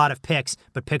 It's a lot of picks,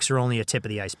 but picks are only a tip of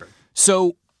the iceberg.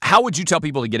 So how would you tell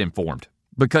people to get informed?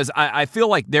 Because I feel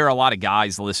like there are a lot of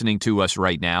guys listening to us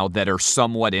right now that are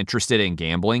somewhat interested in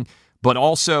gambling, but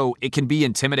also it can be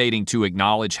intimidating to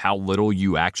acknowledge how little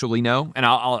you actually know. And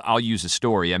I'll use a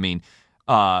story. I mean,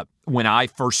 when I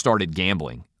first started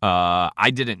gambling,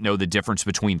 I didn't know the difference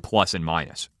between plus and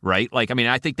minus, right?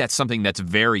 I think that's something that's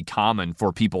very common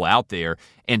for people out there.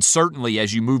 And certainly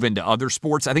as you move into other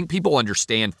sports, I think people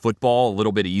understand football a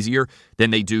little bit easier than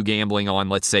they do gambling on,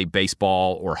 let's say,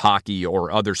 baseball or hockey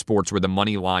or other sports where the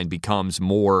money line becomes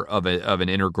more of an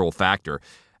integral factor.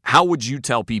 How would you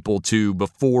tell people to,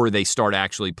 before they start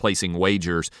actually placing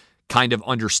wagers, kind of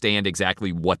understand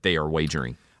exactly what they are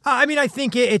wagering? I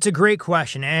think it's a great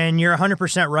question, and you're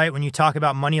 100% right when you talk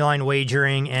about moneyline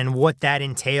wagering and what that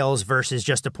entails versus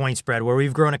just a point spread, where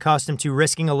we've grown accustomed to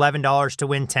risking $11 to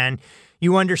win 10.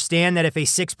 You understand that if a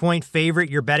 6-point favorite,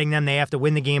 you're betting them, they have to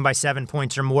win the game by 7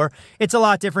 points or more. It's a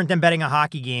lot different than betting a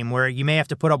hockey game where you may have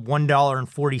to put up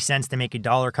 $1.40 to make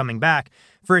 $1 coming back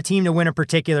for a team to win a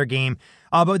particular game.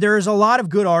 But there is a lot of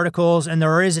good articles and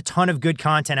there is a ton of good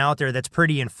content out there that's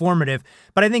pretty informative.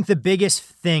 But I think the biggest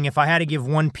thing, if I had to give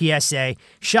one PSA,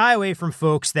 shy away from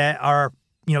folks that are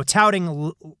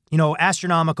touting,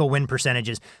 astronomical win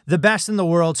percentages. The best in the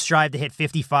world strive to hit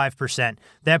 55%.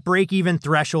 That break-even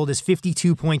threshold is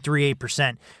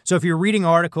 52.38%. So if you're reading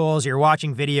articles, you're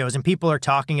watching videos, and people are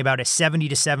talking about a 70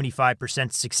 to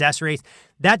 75% success rate,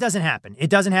 that doesn't happen. It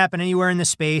doesn't happen anywhere in the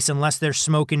space unless they're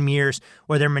smoke and mirrors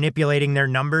or they're manipulating their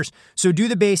numbers. So do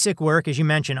the basic work, as you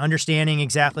mentioned, understanding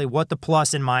exactly what the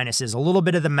plus and minus is, a little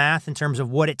bit of the math in terms of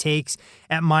what it takes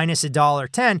at minus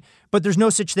 $1.10. But there's no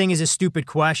such thing as a stupid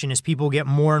question as people get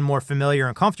more and more familiar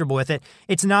and comfortable with it.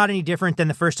 It's not any different than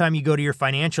the first time you go to your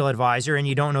financial advisor and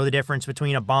you don't know the difference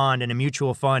between a bond and a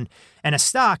mutual fund and a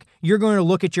stock. You're going to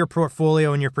look at your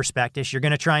portfolio and your prospectus. You're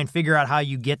going to try and figure out how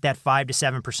you get that 5 to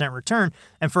 7% return.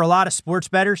 And for a lot of sports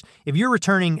bettors, if you're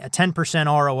returning a 10%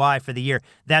 ROI for the year,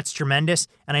 that's tremendous.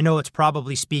 And I know it's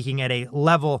probably speaking at a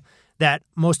level that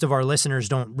most of our listeners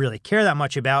don't really care that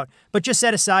much about, but just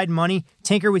set aside money,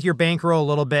 tinker with your bankroll a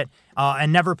little bit,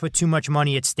 and never put too much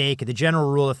money at stake. The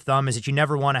general rule of thumb is that you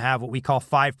never want to have what we call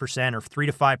 5% or 3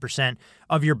 to 5%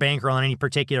 of your bankroll in any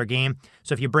particular game.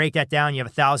 So if you break that down, you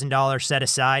have $1,000 set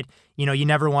aside. You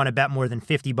never want to bet more than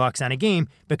 $50 on a game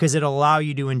because it'll allow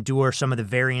you to endure some of the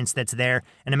variance that's there.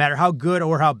 And no matter how good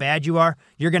or how bad you are,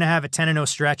 you're going to have a 10-0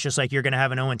 stretch just like you're going to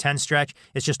have an 0-10 stretch.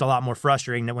 It's just a lot more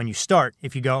frustrating that when you start,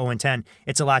 if you go 0-10,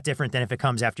 it's a lot different than if it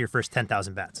comes after your first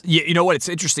 10,000 bets. Yeah, you know what? It's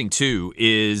interesting, too,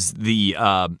 is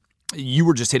you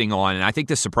were just hitting on, and I think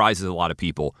this surprises a lot of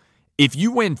people. If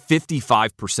you win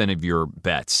 55% of your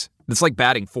bets, it's like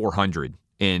batting 400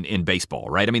 in baseball,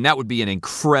 right? I mean, that would be an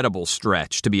incredible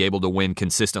stretch to be able to win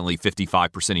consistently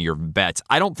 55% of your bets.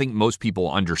 I don't think most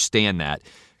people understand that.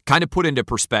 Kind of put into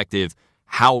perspective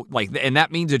how, and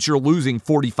that means that you're losing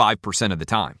 45% of the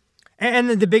time.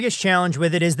 And the biggest challenge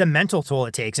with it is the mental toll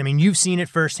it takes. I mean, you've seen it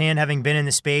firsthand having been in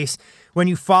the space. When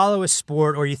you follow a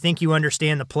sport or you think you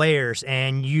understand the players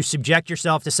and you subject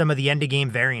yourself to some of the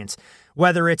end-of-game variance,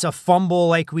 whether it's a fumble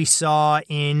like we saw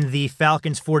in the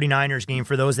Falcons-49ers game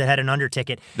for those that had an under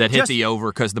ticket. That hit the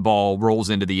over because the ball rolls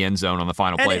into the end zone on the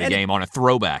final play of the game on a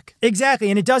throwback. Exactly,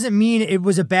 and it doesn't mean it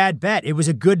was a bad bet. It was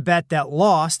a good bet that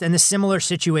lost, and the similar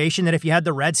situation that if you had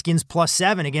the Redskins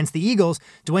 +7 against the Eagles,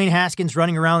 Dwayne Haskins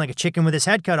running around like a chicken with his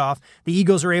head cut off, the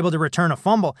Eagles are able to return a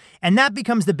fumble. And that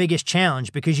becomes the biggest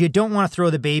challenge because you don't want to throw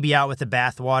the baby out with the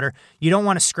bathwater. You don't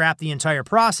want to scrap the entire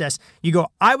process. You go,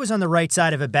 I was on the right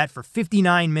side of a bet for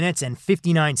 59 minutes and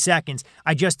 59 seconds.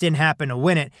 I just didn't happen to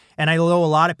win it. And I know a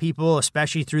lot of people,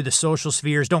 especially through the social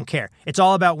spheres, don't care. It's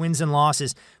all about wins and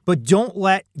losses. But don't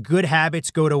let good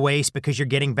habits go to waste because you're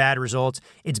getting bad results.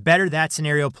 It's better that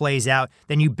scenario plays out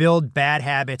than you build bad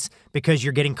habits because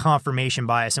you're getting confirmation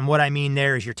bias. And what I mean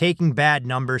there is you're taking bad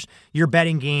numbers, you're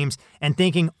betting games, and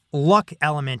thinking luck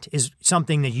element is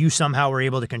something that you somehow were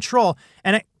able to control.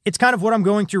 And it's kind of what I'm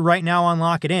going through right now on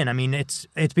Lock It In. I mean, it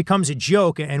becomes a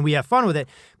joke and we have fun with it.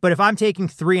 But if I'm taking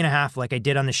 3.5 like I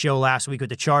did on the show last week with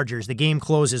the Chargers, the game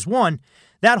closes 1.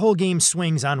 That whole game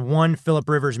swings on one Phillip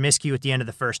Rivers miscue at the end of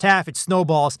the first half. It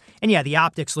snowballs. And yeah, the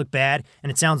optics look bad.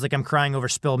 And it sounds like I'm crying over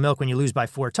spilled milk when you lose by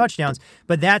 4 touchdowns.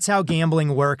 But that's how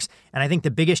gambling works. And I think the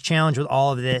biggest challenge with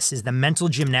all of this is the mental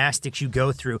gymnastics you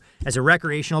go through as a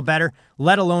recreational bettor,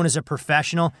 let alone as a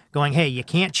professional, going, hey, you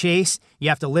can't chase. You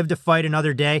have to live to fight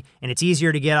another day. And it's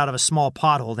easier to get out of a small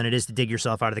pothole than it is to dig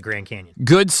yourself out of the Grand Canyon.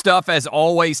 Good stuff as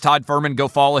always, Todd Fuhrman. Go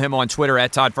follow him on Twitter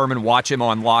at Todd Fuhrman. Watch him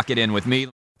on Lock It In with me.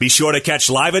 Be sure to catch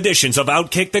live editions of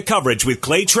Outkick the Coverage with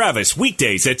Clay Travis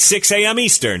weekdays at 6 a.m.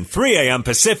 Eastern, 3 a.m.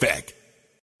 Pacific.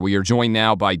 We are joined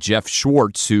now by Jeff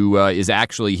Schwartz, who is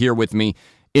actually here with me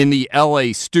in the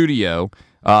L.A. studio.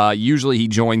 Usually he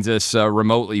joins us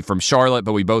remotely from Charlotte,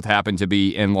 but we both happen to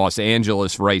be in Los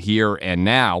Angeles right here and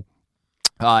now.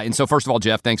 And so first of all,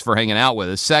 Jeff, thanks for hanging out with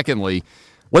us. Secondly,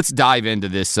 let's dive into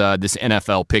this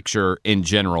NFL picture in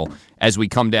general as we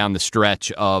come down the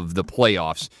stretch of the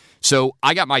playoffs. So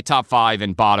I got my top 5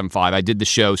 and bottom 5. I did the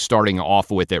show starting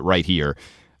off with it right here.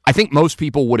 I think most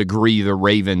people would agree the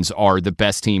Ravens are the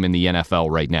best team in the NFL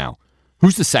right now.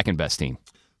 Who's the second best team?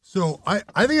 So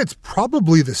I think it's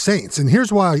probably the Saints. And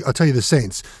here's why I'll tell you the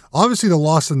Saints. Obviously, the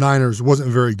loss to the Niners wasn't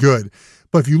very good.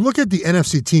 But if you look at the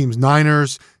NFC teams,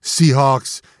 Niners,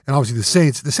 Seahawks, and obviously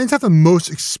the Saints have the most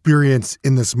experience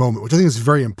in this moment, which I think is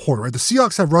very important, right? The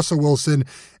Seahawks have Russell Wilson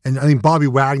and I think Bobby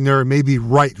Wagner, maybe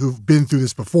Wright, who've been through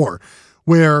this before,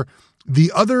 where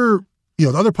the other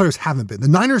players haven't been. The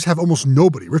Niners have almost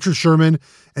nobody. Richard Sherman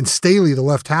and Staley, the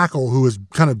left tackle, who has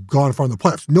kind of gone far in the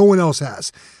playoffs. No one else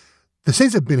has. The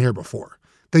Saints have been here before.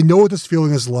 They know what this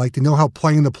feeling is like. They know how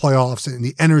playing in the playoffs and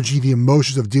the energy, the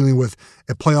emotions of dealing with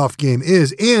a playoff game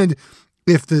is. And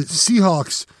if the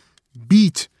Seahawks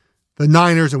beat the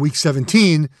Niners in Week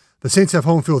 17, the Saints have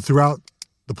home field throughout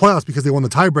the playoffs because they won the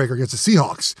tiebreaker against the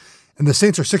Seahawks. And the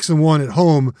Saints are 6-1 at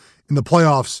home in the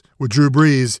playoffs with Drew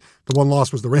Brees. The one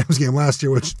loss was the Rams game last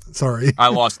year, which, sorry. I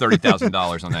lost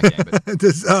 $30,000 on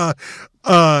that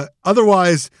game.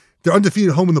 Otherwise, they're undefeated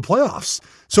at home in the playoffs.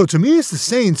 So to me, it's the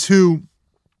Saints who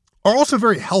are also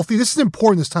very healthy. This is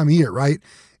important this time of year, right?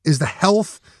 Is the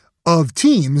health of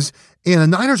teams. And the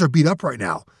Niners are beat up right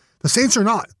now. The Saints are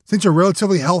not. The Saints are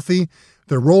relatively healthy.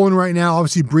 They're rolling right now.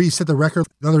 Obviously, Brees set the record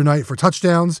the other night for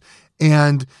touchdowns.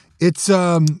 And it's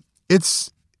fun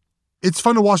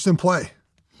to watch them play.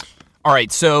 All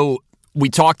right, so we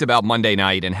talked about Monday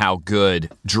night and how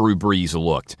good Drew Brees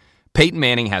looked. Peyton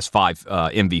Manning has 5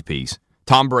 MVPs.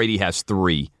 Tom Brady has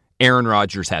 3. Aaron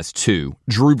Rodgers has 2.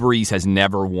 Drew Brees has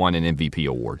never won an MVP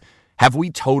award. Have we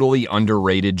totally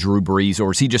underrated Drew Brees,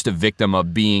 or is he just a victim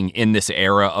of being in this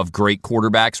era of great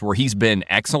quarterbacks where he's been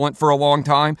excellent for a long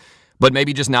time, but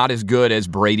maybe just not as good as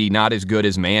Brady, not as good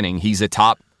as Manning? He's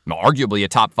arguably a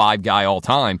top 5 guy all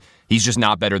time. He's just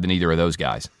not better than either of those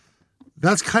guys.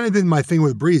 That's kind of been my thing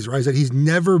with Brees, right? Is that he's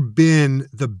never been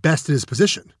the best in his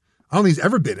position. I don't think he's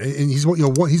ever been. And he's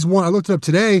won. I looked it up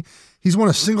today. He's won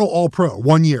a single All-Pro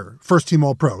 1 year, first team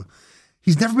All-Pro.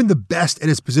 He's never been the best at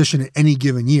his position at any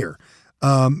given year,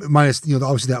 minus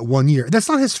obviously that 1 year. That's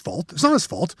not his fault. It's not his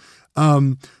fault.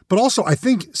 But also, I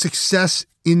think success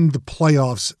in the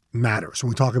playoffs matters when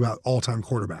we talk about all-time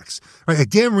quarterbacks. Right? Like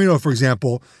Dan Marino, for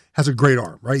example, has a great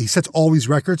arm. Right? He sets all these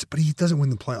records, but he doesn't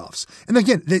win the playoffs. And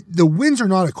again, the wins are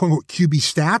not a quote-unquote QB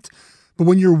stat, But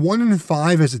when you're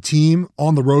 1-5 as a team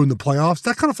on the road in the playoffs,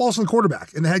 that kind of falls on the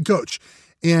quarterback and the head coach.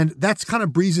 And that's kind of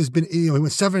Brees has been, he went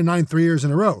 7-9 3 years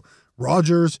in a row.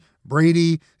 Rodgers,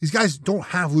 Brady, these guys don't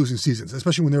have losing seasons,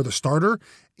 especially when they're the starter.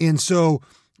 And so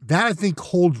that, I think,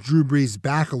 holds Drew Brees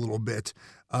back a little bit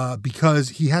because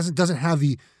he doesn't have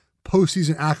the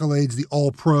postseason accolades, the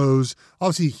all-pros.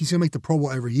 Obviously, he's going to make the Pro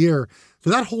Bowl every year. So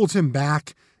that holds him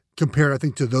back compared, I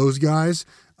think, to those guys.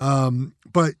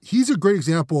 But he's a great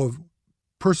example of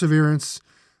perseverance,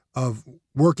 of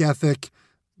work ethic,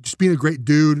 just being a great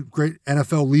dude, great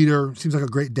NFL leader, seems like a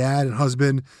great dad and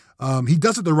husband. He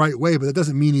does it the right way, but that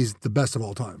doesn't mean he's the best of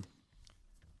all time.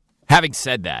 Having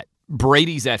said that,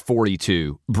 Brady's at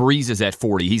 42, Brees is at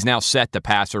 40. He's now set the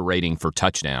passer rating for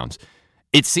touchdowns.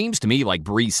 It seems to me like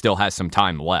Brees still has some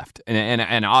time left.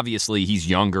 And obviously he's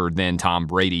younger than Tom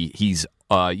Brady. He's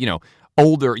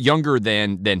older, younger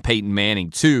than Peyton Manning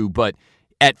too, but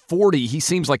at 40, he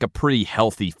seems like a pretty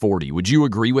healthy 40. Would you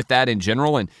agree with that in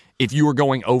general? And if you were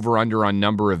going over-under on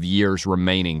number of years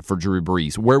remaining for Drew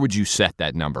Brees, where would you set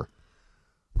that number?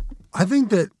 I think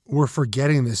that we're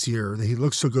forgetting this year that he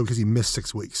looks so good because he missed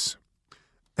 6 weeks.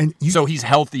 And so he's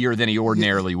healthier than he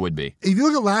ordinarily would be. If you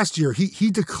look at last year, he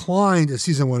declined as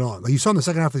season went on. Like you saw in the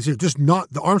second half of this year, just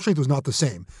not the arm strength was not the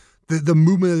same. The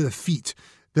movement of the feet,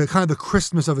 the kind of the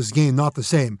crispness of his game, not the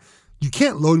same. You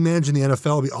can't load manage in the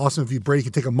NFL. It'd be awesome if Brady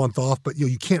could take a month off, but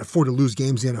you can't afford to lose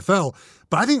games in the NFL.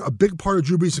 But I think a big part of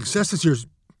Drew Brees' success this year is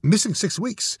missing 6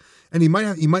 weeks, and he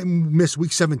might miss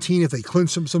week 17 if they clinch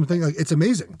something. Like, it's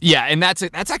amazing. Yeah, and that's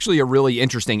actually a really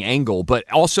interesting angle,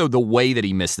 but also the way that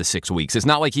he missed the 6 weeks. It's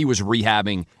not like he was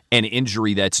rehabbing an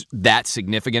injury that's that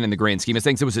significant in the grand scheme of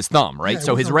things. It was his thumb, right? Yeah,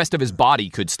 so his rest of his body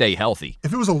could stay healthy.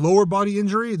 If it was a lower body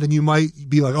injury, then you might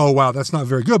be like, oh, wow, that's not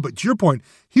very good. But to your point,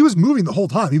 he was moving the whole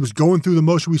time. He was going through the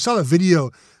motion. We saw that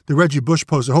video the Reggie Bush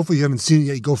posted. Hopefully you haven't seen it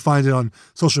yet. You go find it on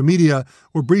social media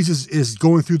where Brees is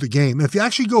going through the game. And if you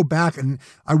actually go back, and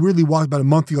I really watched about a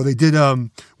month ago, they did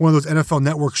one of those NFL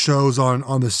Network shows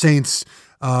on the Saints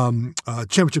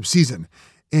championship season.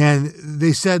 And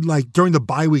they said, like, during the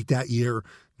bye week that year,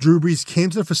 Drew Brees came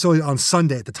to the facility on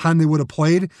Sunday at the time they would have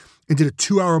played and did a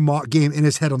 2-hour mock game in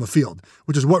his head on the field,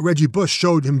 which is what Reggie Bush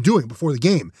showed him doing before the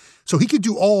game. So he could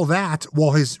do all that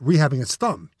while he's rehabbing his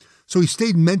thumb. So he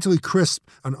stayed mentally crisp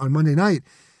on Monday night.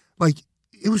 Like,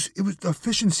 it was the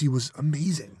efficiency was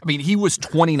amazing. I mean, he was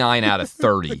 29 out of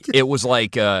 30. It was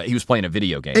like he was playing a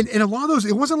video game. And a lot of those,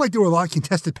 it wasn't like there were a lot of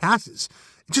contested passes.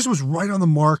 It just was right on the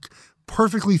mark,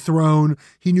 perfectly thrown.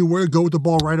 He knew where to go with the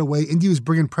ball right away. Indy was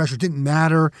bringing pressure, didn't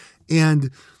matter. And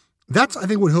that's, I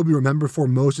think, what he'll be remembered for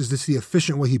most is this the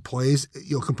efficient way he plays.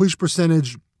 Completion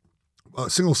percentage,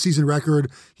 single season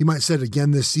record. He might set it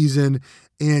again this season.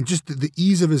 And just the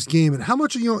ease of his game. And how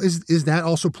much, is that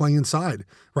also playing inside?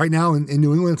 Right now in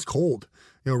New England, it's cold.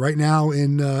 Right now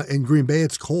in Green Bay,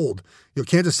 it's cold.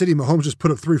 Kansas City, Mahomes just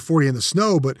put up 340 in the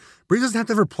snow, but Brees doesn't have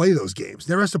to ever play those games.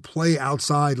 He never has to play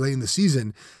outside late in the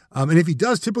season. And if he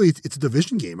does, typically it's a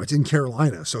division game. It's in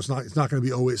Carolina, so it's not going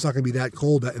to be that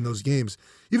cold in those games.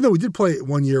 Even though we did play it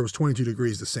one year, it was 22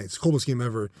 degrees. The Saints, coldest game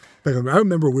ever. I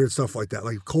remember weird stuff like that,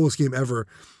 like coldest game ever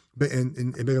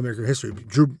in Big American history.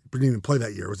 Drew didn't even play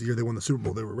that year. It was the year they won the Super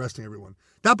Bowl. They were resting everyone.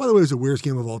 That, by the way, was the weirdest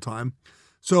game of all time.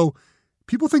 So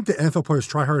people think that NFL players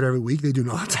try hard every week. They do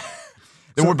not.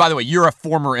 So, by the way, you're a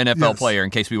former NFL player,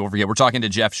 in case people forget. We're talking to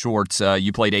Jeff Schwartz.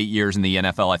 You played 8 years in the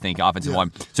NFL, I think, offensive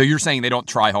line. So you're saying they don't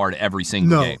try hard every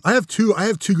single game? No, I have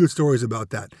two good stories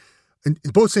about that. And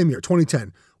both same year,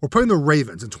 2010. We're playing the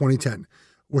Ravens in 2010.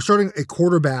 We're starting a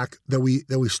quarterback that we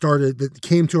started that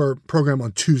came to our program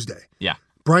on Tuesday. Yeah.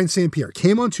 Brian St. Pierre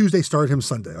came on Tuesday, started him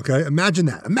Sunday. Okay, imagine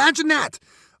that.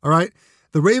 All right.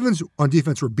 The Ravens on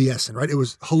defense were BSing, right? It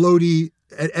was Haloti,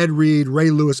 Ed Reed, Ray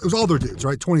Lewis. It was all their dudes,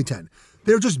 right? 2010.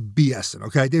 They were just BSing,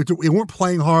 okay? They weren't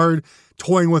playing hard,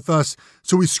 toying with us.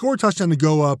 So we scored a touchdown to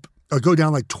go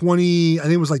down like 20, I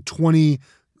think it was like 20,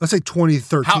 let's say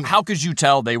 2013. How could you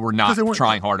tell they were not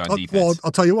trying hard on defense? Well,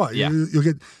 I'll tell you why. Yeah.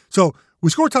 So we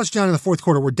scored a touchdown in the fourth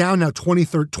quarter. We're down now 20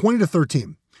 to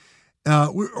 13.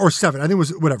 Or 7. I think it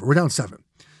was whatever. We're down 7.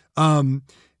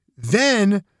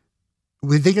 Then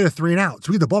they get a 3 and out.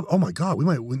 So we get the ball. Oh my God, we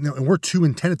might win. And we're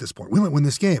 2-10 at this point. We might win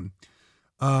this game.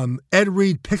 Ed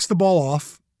Reed picks the ball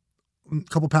off a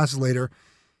couple passes later.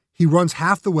 He runs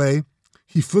half the way.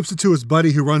 He flips it to his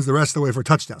buddy who runs the rest of the way for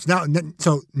touchdowns. Now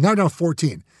down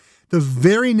 14. The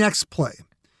very next play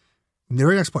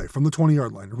from the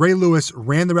 20-yard line, Ray Lewis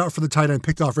ran the route for the tight end,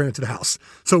 picked off, ran it to the house.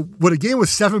 So what a game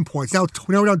was 7 points. Now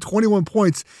we're down 21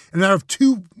 points in a matter of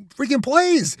 2 freaking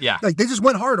plays. Yeah. Like they just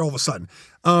went hard all of a sudden.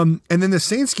 And then the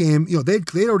Saints game,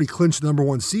 they'd already clinched the number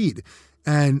 1 seed.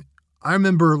 And I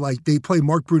remember like they played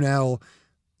Mark Brunell.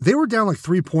 They were down like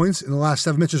 3 points in the last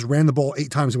 7 minutes, just ran the ball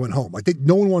 8 times and went home. Like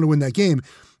no one wanted to win that game.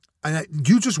 And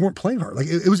you just weren't playing hard. Like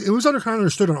it was kind of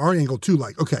understood on our angle too.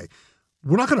 Like, okay,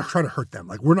 we're not going to try to hurt them.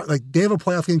 Like we're not like they have a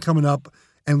playoff game coming up,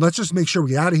 and let's just make sure we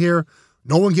get out of here.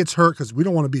 No one gets hurt because we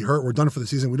don't want to be hurt. We're done for the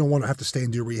season. We don't want to have to stay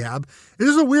and do rehab. It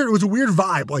was a weird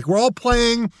vibe. Like we're all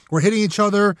playing, we're hitting each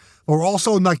other, but we're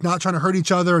also like not trying to hurt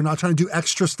each other and not trying to do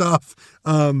extra stuff.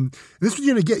 This is what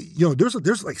you're gonna get. You know,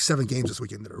 there's like 7 games this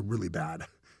weekend that are really bad.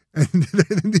 And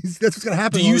that's what's going to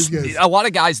happen. A lot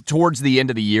of guys towards the end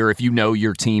of the year, if you know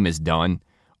your team is done,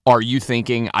 are you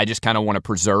thinking, I just kind of want to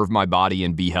preserve my body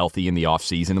and be healthy in the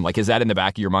offseason? And like, is that in the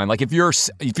back of your mind? Like if your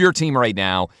team right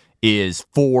now is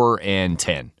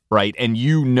 4-10, right? And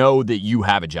you know that you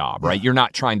have a job, right? You're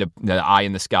not trying to the eye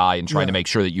in the sky and trying to make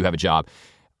sure that you have a job.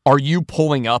 Are you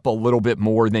pulling up a little bit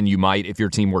more than you might if your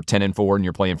team were 10-4 and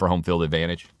you're playing for home field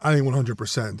advantage? I think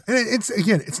 100%. And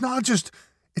it's not just.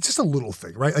 It's just a little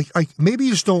thing, right? Like maybe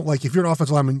you just don't like if you're an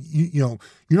offensive lineman, you're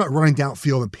not running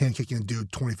downfield and pancaking a dude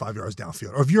 25 yards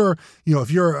downfield. Or if you're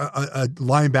a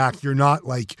linebacker, you're not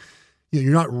like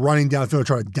you're not running downfield and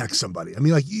trying to deck somebody. I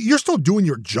mean, like you're still doing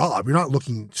your job. You're not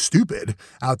looking stupid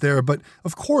out there. But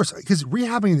of course, because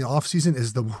rehabbing in the offseason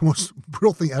is the most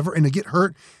brutal thing ever. And to get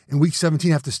hurt in week 17,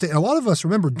 have to stay. And a lot of us,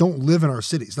 remember, don't live in our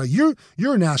cities. Now you're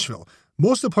in Nashville.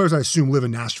 Most of the players I assume live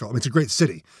in Nashville. I mean, it's a great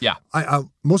city. Yeah.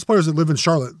 Most players that live in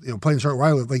Charlotte, playing in Charlotte where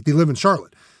I live, like they live in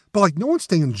Charlotte. But like no one's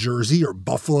staying in Jersey or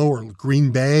Buffalo or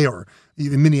Green Bay or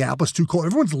even Minneapolis, too cold.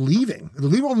 Everyone's leaving. They're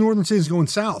leaving all the northern cities going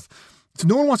south. So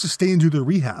no one wants to stay and do their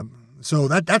rehab. So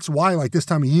that's why like this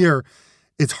time of year,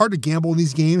 it's hard to gamble in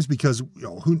these games because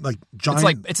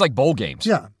Giants. It's like bowl games.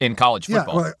 In college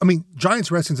football. Yeah, well, I mean Giants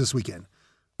Redskins this weekend.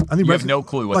 I think you have no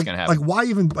clue what's going to happen. Like why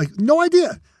even no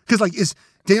idea because is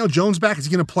Daniel Jones back? Is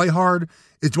he going to play hard?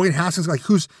 Is Dwayne Haskins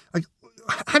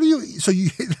how do you? So you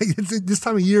this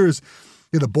time of year is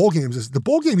the bowl games. Is the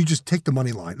bowl game? You just take the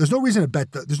money line. There's no reason to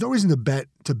bet. There's no reason to bet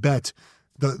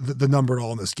the number at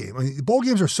all in this game. I mean, the bowl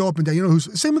games are so up and down. You know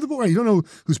who's same with the bowl. Right? You don't know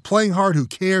who's playing hard, who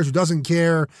cares, who doesn't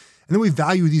care. And then we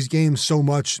value these games so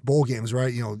much. Bowl games,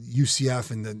 right?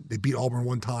 UCF and then they beat Auburn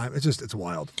one time. It's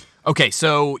wild. Okay,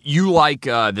 so you like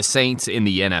the Saints in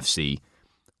the NFC.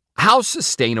 How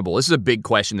sustainable, this is a big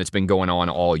question that's been going on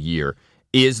all year,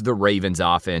 is the Ravens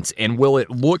offense, and will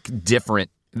it look different?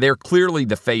 They're clearly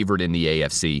the favorite in the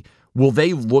AFC. Will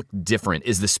they look different?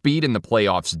 Is the speed in the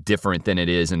playoffs different than it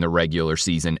is in the regular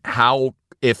season? How,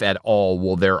 if at all,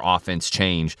 will their offense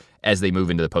change as they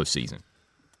move into the postseason?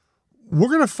 We're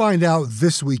going to find out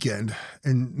this weekend,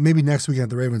 and maybe next weekend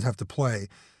the Ravens have to play.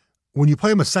 When you play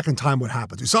them a second time, what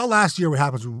happens? We saw last year what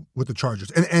happens with the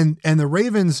Chargers. And the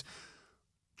Ravens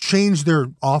changed their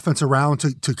offense around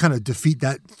to kind of defeat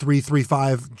that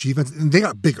 3-3-5 defense. And they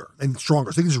got bigger and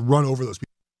stronger. So they can just run over those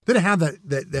people. They didn't have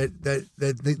that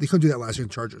they couldn't do that last year in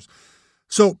Chargers.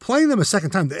 So playing them a second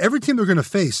time, every team they're going to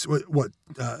face,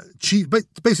 Chiefs,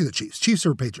 basically the Chiefs. Chiefs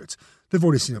or Patriots. They've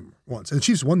already seen them once. And the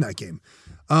Chiefs won that game.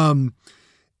 The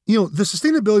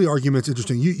sustainability argument's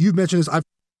interesting. You've mentioned this. I've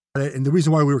it, and the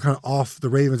reason why we were kind of off the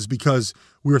Ravens is because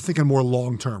we were thinking more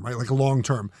long-term, right? Like a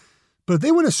long-term. But if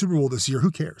they win a Super Bowl this year,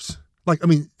 who cares? I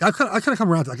kind of come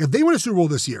around to if they win a Super Bowl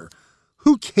this year,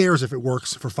 who cares if it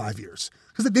works for 5 years?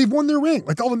 Because they've won their ring.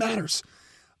 That's all that matters.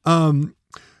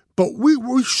 But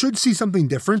we should see something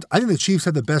different. I think the Chiefs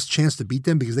have the best chance to beat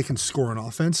them because they can score on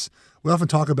offense. We often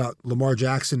talk about Lamar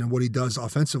Jackson and what he does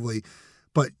offensively,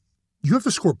 but you have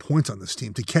to score points on this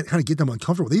team to kind of get them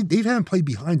uncomfortable. They haven't played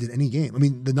behind in any game. I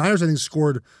mean, the Niners, I think,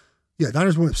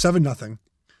 Niners went 7-0.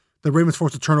 The Ravens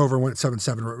forced a turnover and went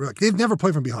 7-7. They've never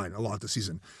played from behind a lot this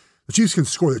season. The Chiefs can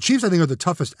score. The Chiefs, I think, are the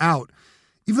toughest out.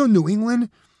 Even though New England,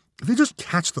 if they just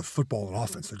catch the football on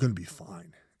offense, they're going to be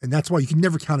fine. And that's why you can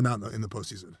never count them out in the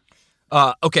postseason.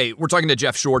 Okay, we're talking to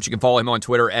Jeff Schwartz. You can follow him on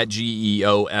Twitter at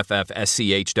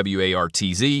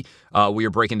GEOFFSCHWARTZ. We are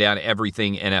breaking down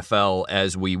everything NFL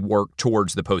as we work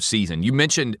towards the postseason. You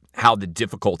mentioned how the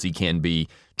difficulty can be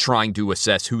trying to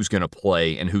assess who's going to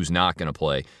play and who's not going to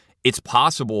play. It's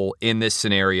possible in this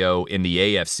scenario in the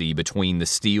AFC between the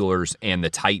Steelers and the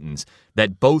Titans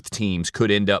that both teams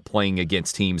could end up playing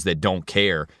against teams that don't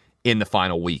care in the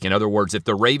final week. In other words, if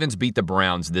the Ravens beat the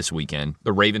Browns this weekend,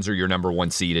 the Ravens are your number one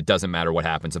seed. It doesn't matter what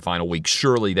happens the final week.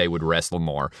 Surely they would rest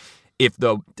Lamar. If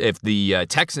the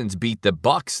Texans beat the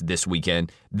Bucs this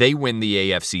weekend, they win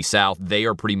the AFC South. They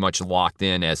are pretty much locked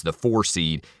in as the 4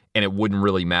 seed, and it wouldn't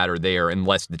really matter there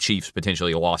unless the Chiefs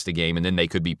potentially lost a game, and then they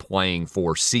could be playing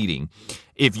for seeding.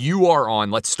 If you are on,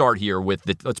 let's start here with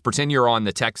let's pretend you're on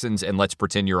the Texans, and let's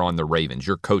pretend you're on the Ravens.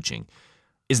 You're coaching.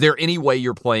 Is there any way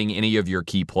you're playing any of your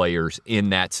key players in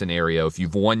that scenario? If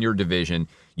you've won your division,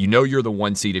 you know you're the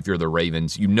 1 seed if you're the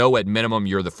Ravens, you know at minimum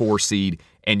you're the 4 seed,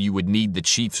 and you would need the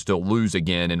Chiefs to lose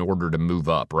again in order to move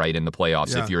up, right, in the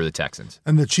playoffs if you're the Texans.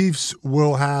 And the Chiefs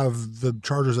will have the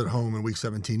Chargers at home in Week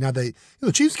 17. Now, the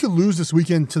Chiefs could lose this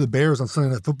weekend to the Bears on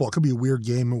Sunday Night Football. It could be a weird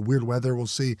game, weird weather. We'll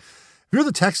see. If you're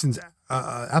the Texans,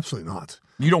 absolutely not.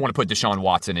 You don't want to put Deshaun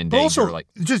Watson in danger. Also,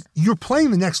 you're playing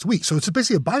the next week, so it's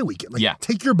basically a bye weekend.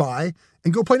 Take your bye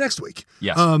and go play next week.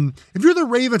 Yes. If you're the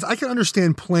Ravens, I can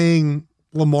understand playing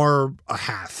Lamar a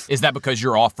half. Is that because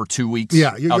you're off for 2 weeks?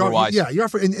 Yeah. You're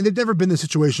off, and they've never been in this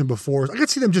situation before. I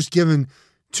could see them just giving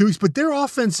 2 weeks, but their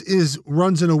offense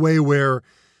runs in a way where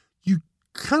you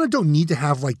kind of don't need to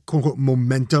have quote unquote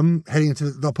momentum heading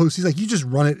into the postseason. You just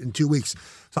run it in 2 weeks.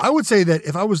 So I would say that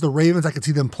if I was the Ravens, I could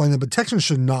see them playing them, but Texans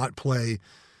should not play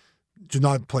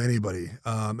anybody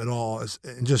at all.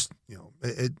 And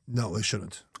no, they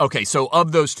shouldn't. Okay, so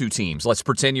of those two teams, let's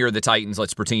pretend you're the Titans,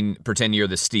 let's pretend you're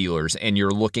the Steelers, and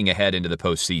you're looking ahead into the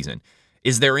postseason.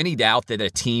 Is there any doubt that a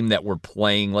team that we're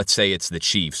playing, let's say it's the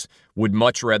Chiefs, would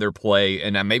much rather play,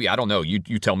 and maybe, I don't know, you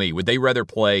tell me, would they rather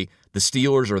play the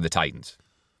Steelers or the Titans?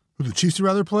 Would the Chiefs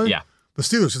rather play? Yeah. The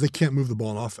Steelers, because they can't move the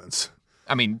ball in offense.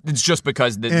 I mean, it's just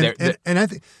because and I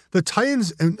think the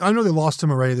Titans, and I know they lost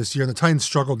him already this year, and the Titans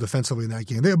struggled defensively in that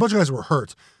game. A bunch of guys were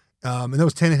hurt, and that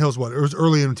was Tannehill's it was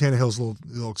early in Tannehill's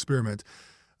little experiment.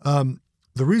 The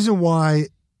reason why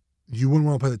you wouldn't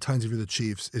want to play the Titans if you're the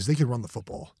Chiefs is they can run the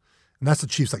football, and that's the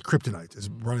Chiefs' kryptonite is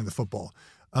running the football.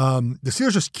 The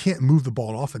Steelers just can't move the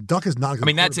ball off, and Duck is not good. I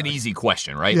mean, that's an easy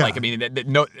question, right? Yeah.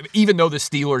 Even though the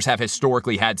Steelers have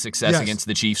historically had success against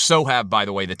the Chiefs, so have, by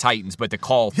the way, the Titans, but the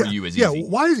call for you is easy. Yeah,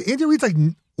 why is Andy Reid's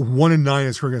 1-9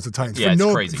 his career against the Titans? Yeah, it's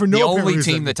crazy. The only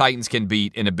team the Titans can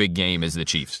beat in a big game is the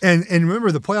Chiefs. And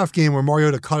remember the playoff game where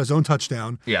Mariota caught his own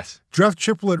touchdown? Yes. Jeff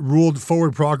Triplett ruled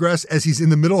forward progress as he's in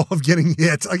the middle of getting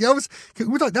hit.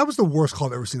 That was the worst call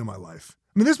I've ever seen in my life.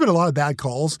 I mean, there's been a lot of bad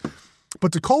calls,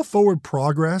 but to call forward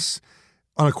progress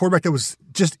on a quarterback that was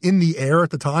just in the air at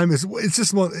the time it's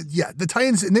just the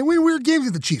Titans, and they win weird games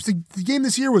with the Chiefs. The game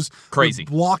this year was crazy.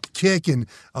 Block kick and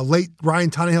a late Ryan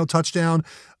Tannehill touchdown.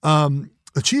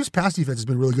 The Chiefs' pass defense has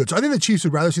been really good. So I think the Chiefs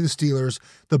would rather see the Steelers.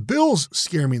 The Bills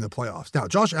scare me in the playoffs. Now,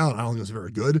 Josh Allen, I don't think is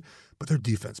very good, but their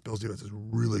defense, Bills' defense is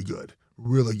really good.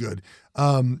 Really good.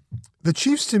 The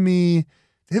Chiefs, to me,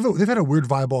 they've had a weird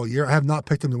vibe all year. I have not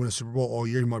picked them to win a Super Bowl all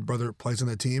year. My brother plays on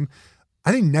that team.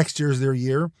 I think next year is their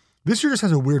year. This year just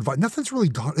has a weird vibe. Nothing's really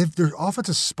done. If their offense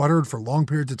has sputtered for long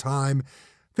periods of time,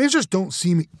 things just don't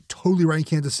seem totally right in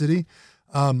Kansas City.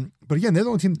 But again, they're the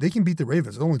only team. They can beat the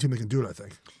Ravens. They're the only team that can do it, I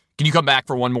think. Can you come back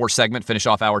for one more segment, finish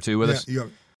off hour 2 with us? Yeah.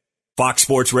 Fox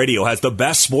Sports Radio has the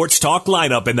best sports talk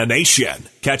lineup in the nation.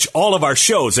 Catch all of our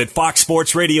shows at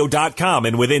foxsportsradio.com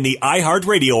and within the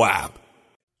iHeartRadio app.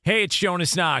 Hey, it's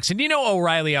Jonas Knox, and you know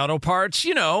O'Reilly Auto Parts,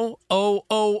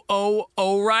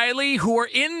 O'Reilly, who are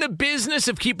in the business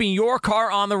of keeping your car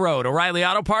on the road. O'Reilly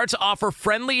Auto Parts offer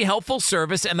friendly, helpful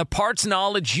service and the parts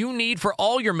knowledge you need for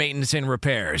all your maintenance and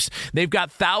repairs. They've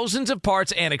got thousands of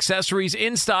parts and accessories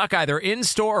in stock, either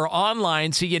in-store or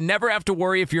online, so you never have to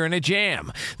worry if you're in a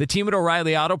jam. The team at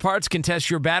O'Reilly Auto Parts can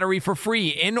test your battery for free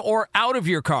in or out of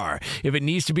your car. If it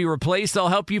needs to be replaced, they'll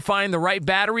help you find the right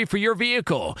battery for your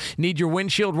vehicle. Need your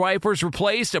windshield wipers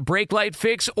replaced, a brake light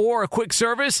fix, or a quick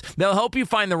service? They'll help you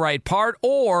find the right part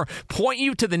or point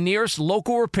you to the nearest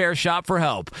local repair shop for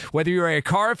help. Whether you're a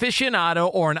car aficionado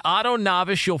or an auto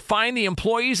novice, you'll find the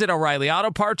employees at O'Reilly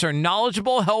Auto Parts are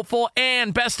knowledgeable, helpful,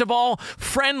 and best of all,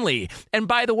 friendly. And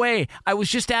by the way, I was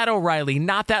just at O'Reilly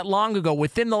not that long ago,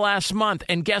 within the last month,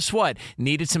 and guess what?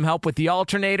 Needed some help with the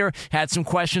alternator, had some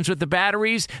questions with the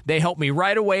batteries. They helped me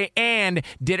right away and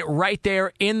did it right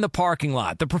there in the parking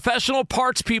lot. The professional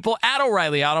parts people at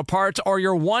O'Reilly Auto Parts are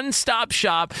your one-stop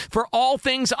shop for all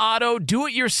things auto,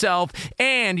 do-it-yourself,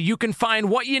 and you can find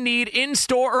what you need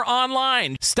in-store or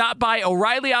online. Stop by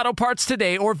O'Reilly Auto Parts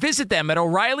today or visit them at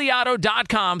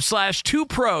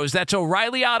O'ReillyAuto.com/2pros. That's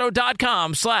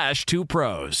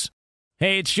O'ReillyAuto.com/2pros.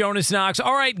 Hey, it's Jonas Knox.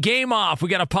 All right, game off. We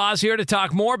got to pause here to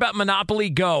talk more about Monopoly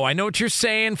Go. I know what you're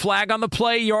saying. Flag on the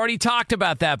play. You already talked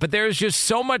about that, but there's just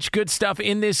so much good stuff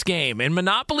in this game. In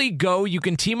Monopoly Go, you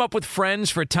can team up with friends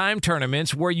for time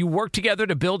tournaments where you work together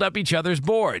to build up each other's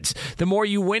boards. The more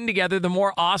you win together, the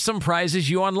more awesome prizes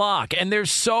you unlock. And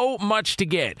there's so much to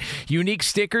get. Unique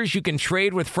stickers you can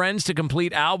trade with friends to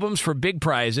complete albums for big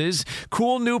prizes.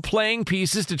 Cool new playing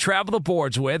pieces to travel the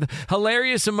boards with.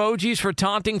 Hilarious emojis for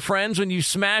taunting friends when you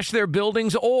smash their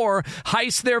buildings or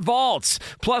heist their vaults.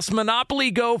 Plus,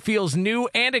 Monopoly Go feels new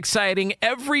and exciting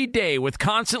every day with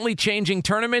constantly changing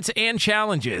tournaments and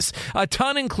challenges. A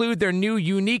ton include their new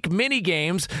unique mini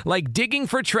games like digging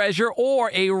for treasure or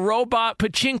a robot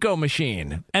pachinko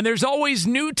machine. And there's always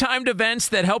new timed events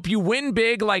that help you win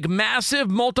big, like massive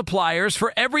multipliers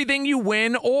for everything you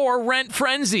win or rent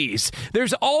frenzies.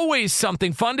 There's always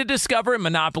something fun to discover in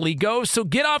Monopoly Go, so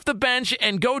get off the bench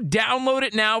and go download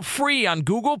it now free on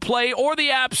Google Play or the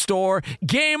App Store.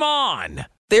 Game on!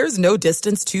 There's no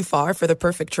distance too far for the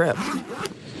perfect trip.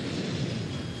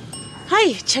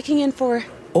 Hi, checking in for...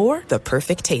 Or the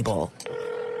perfect table.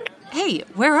 Hey,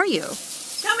 where are you?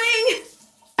 Coming!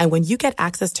 And when you get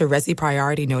access to Resi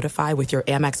Priority Notify with your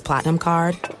Amex Platinum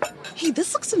card... Hey,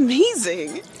 this looks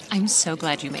amazing! I'm so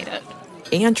glad you made it.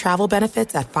 And travel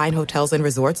benefits at fine hotels and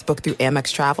resorts booked through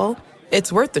Amex Travel,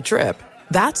 it's worth the trip.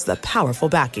 That's the powerful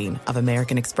backing of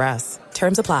American Express.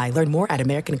 Terms apply. Learn more at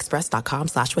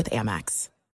americanexpress.com/withAmex.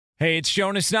 Hey, it's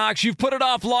Jonas Knox. You've put it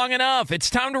off long enough. It's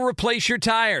time to replace your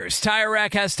tires. Tire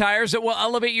Rack has tires that will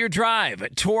elevate your drive.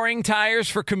 Touring tires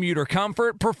for commuter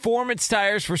comfort, performance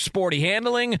tires for sporty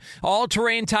handling,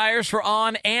 all-terrain tires for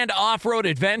on- and off-road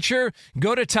adventure.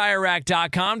 Go to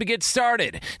TireRack.com to get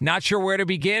started. Not sure where to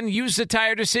begin? Use the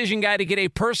Tire Decision Guide to get a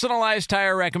personalized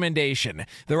tire recommendation.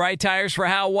 The right tires for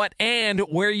how, what, and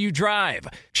where you drive.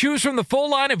 Choose from the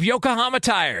full line of Yokohama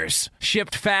tires.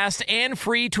 Shipped fast and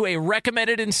free to a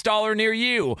recommended installer near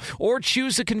you, or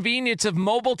choose the convenience of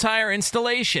mobile tire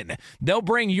installation. They'll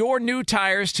bring your new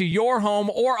tires to your home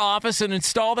or office and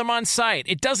install them on site.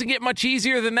 It doesn't get much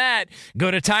easier than that. Go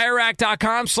to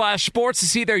TireRack.com/sports to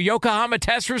see their Yokohama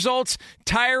test results,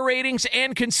 tire ratings,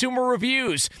 and consumer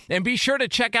reviews. And be sure to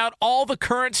check out all the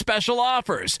current special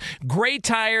offers. Great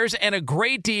tires and a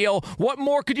great deal. What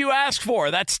more could you ask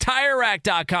for? That's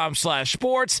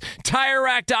TireRack.com/sports.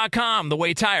 TireRack.com, the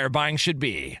way tire buying should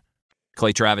be.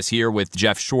 Clay Travis here with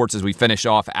Jeff Schwartz as we finish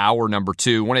off hour number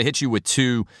 2. I want to hit you with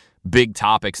 2 big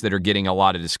topics that are getting a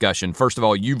lot of discussion. First of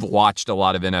all, you've watched a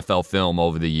lot of NFL film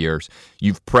over the years.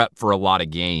 You've prepped for a lot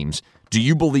of games. Do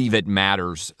you believe it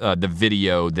matters, the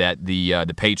video that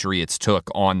the Patriots took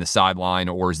on the sideline,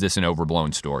 or is this an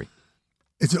overblown story?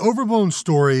 It's an overblown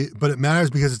story, but it matters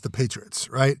because it's the Patriots,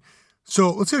 right?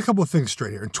 So let's get a couple of things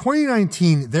straight here. In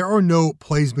 2019, there are no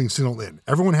plays being signaled in.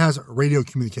 Everyone has radio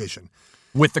communication.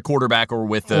 With the quarterback or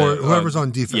with the... Or whoever's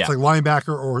on defense, yeah. like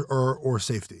linebacker or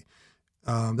safety.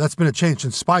 That's been a change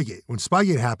since Spygate. When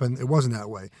Spygate happened, it wasn't that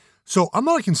way. So I'm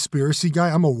not a conspiracy guy.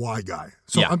 I'm a why guy.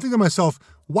 So I'm thinking to myself,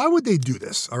 why would they do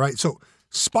this? All right. So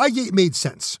Spygate made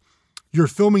sense. You're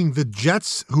filming the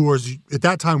Jets, who were at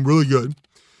that time really good.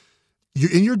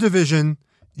 You're in your division.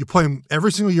 You play them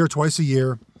every single year, twice a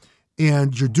year.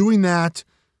 And you're doing that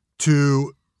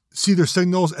to see their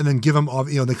signals and then give them off,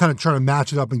 they kind of try to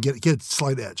match it up and get a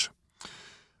slight edge.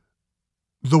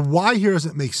 The why here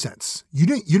doesn't make sense.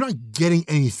 You're not getting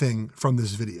anything from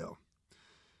this video.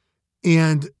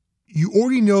 And you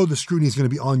already know the scrutiny is going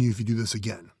to be on you if you do this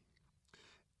again.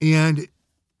 And,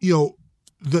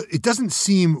 it doesn't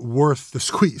seem worth the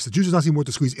squeeze. The juice does not seem worth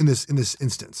the squeeze in this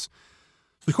instance.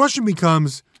 The question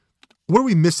becomes, what are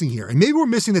we missing here? And maybe we're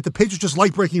missing that the Patriots just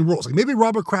like breaking rules. Like maybe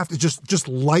Robert Kraft is just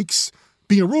likes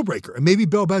being a rule breaker, and maybe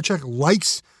Bill Belichick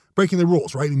likes breaking the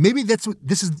rules, right? And maybe that's what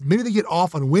this is. Maybe they get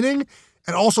off on winning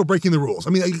and also breaking the rules.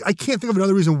 I mean, I can't think of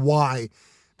another reason why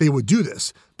they would do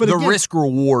this. But the risk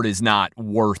reward is not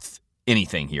worth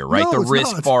anything here, right? No, the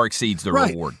risk far exceeds the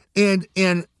reward. And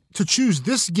to choose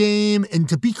this game and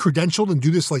to be credentialed and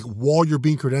do this like while you're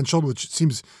being credentialed, which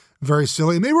seems very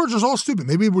silly. And maybe we're just all stupid.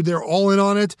 Maybe they're all in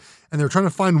on it and they're trying to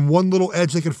find one little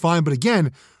edge they could find. But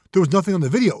again, there was nothing on the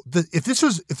video. If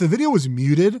the video was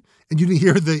muted and you didn't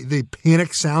hear the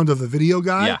panic sound of the video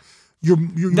guy,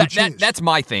 that's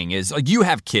my thing is like you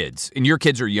have kids and your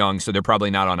kids are young, so they're probably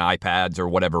not on iPads or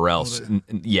whatever else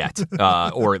yet,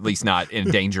 or at least not in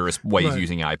dangerous ways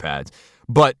using iPads.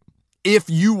 But if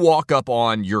you walk up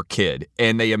on your kid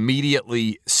and they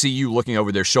immediately see you looking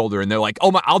over their shoulder and they're like, "Oh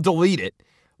my, I'll delete it."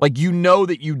 Like, you know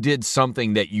that you did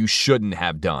something that you shouldn't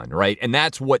have done, right? And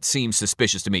that's what seems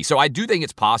suspicious to me. So I do think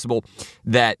it's possible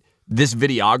that this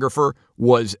videographer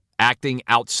was acting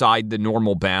outside the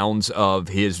normal bounds of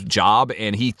his job,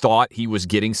 and he thought he was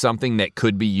getting something that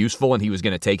could be useful, and he was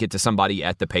going to take it to somebody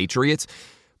at the Patriots.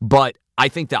 But I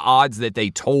think the odds that they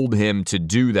told him to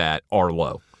do that are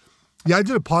low. Yeah, I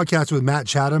did a podcast with Matt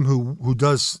Chatham,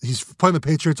 he's playing the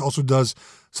Patriots, also does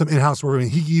some in-house work. I mean,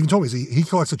 he even told me he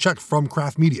collects a check from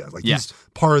Kraft Media. Like he's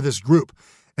part of this group.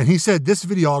 And he said this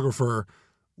videographer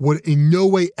would in no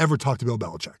way ever talk to Bill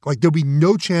Belichick. Like there'll be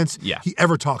no chance he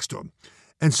ever talks to him.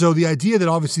 And so the idea that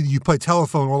obviously you play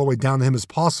telephone all the way down to him as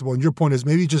possible, and your point is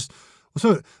maybe just,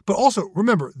 but also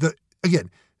remember that, again,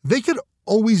 they could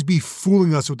always be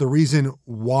fooling us with the reason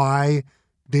why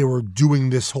they were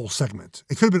doing this whole segment.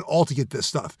 It could have been all to get this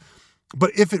stuff.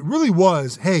 But if it really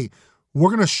was, hey, we're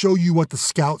going to show you what the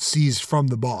scout sees from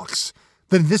the box,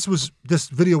 then this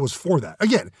video was for that.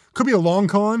 Again, could be a long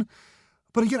con,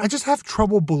 but again, I just have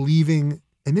trouble believing,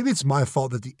 and maybe it's my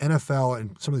fault that the NFL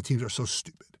and some of the teams are so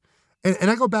stupid.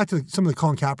 And I go back to some of the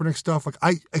Colin Kaepernick stuff. Like,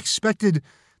 I expected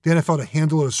the NFL to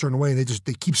handle it a certain way, and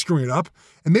they keep screwing it up.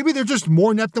 And maybe they're just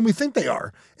more inept than we think they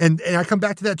are. And I come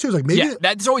back to that too. It's like maybe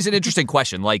that's always an interesting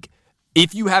question. Like,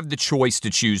 if you have the choice to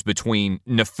choose between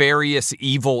nefarious,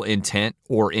 evil intent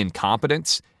or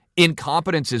incompetence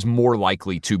is more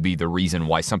likely to be the reason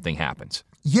why something happens.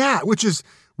 Yeah, which is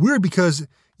weird because,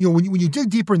 when you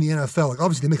dig deeper in the NFL, like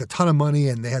obviously they make a ton of money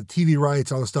and they have TV rights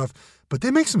and all this stuff, but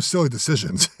they make some silly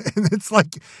decisions. And it's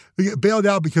like they get bailed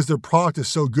out because their product is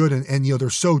so good and they're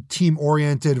so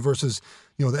team-oriented versus,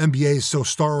 the NBA is so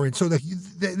star-oriented. So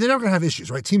they're never going to have issues,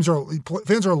 right? Fans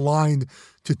are aligned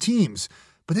to teams.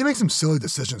 But they make some silly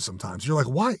decisions sometimes. You're like,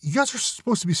 why? You guys are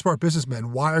supposed to be smart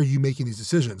businessmen. Why are you making these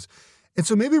decisions? And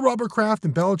so maybe Robert Kraft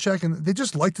and Belichick, and they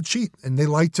just like to cheat, and they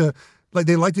like to, and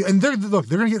they're going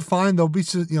to get fined. There'll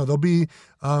be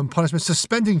punishment.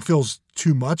 Suspending feels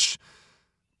too much,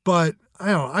 but I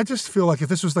don't know. I just feel like if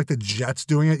this was like the Jets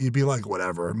doing it, you'd be like,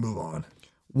 whatever, move on.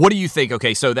 What do you think?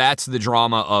 Okay, so that's the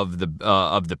drama of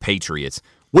the Patriots.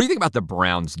 What do you think about the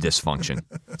Browns' dysfunction?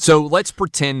 So let's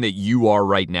pretend that you are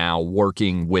right now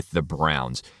working with the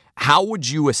Browns. How would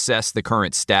you assess the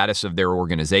current status of their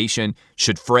organization?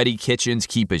 Should Freddie Kitchens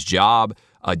keep his job?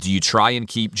 Do you try and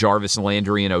keep Jarvis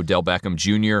Landry and Odell Beckham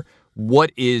Jr.?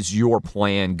 What is your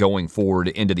plan going forward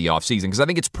into the offseason? Because I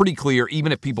think it's pretty clear,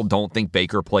 even if people don't think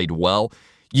Baker played well,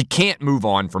 you can't move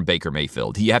on from Baker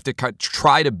Mayfield. You have to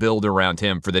try to build around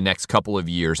him for the next couple of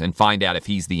years and find out if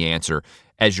he's the answer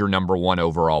as your number one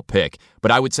overall pick.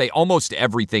 But I would say almost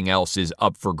everything else is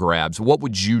up for grabs. What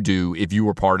would you do if you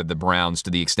were part of the Browns to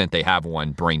the extent they have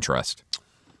one brain trust?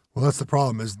 Well, that's the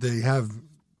problem is they have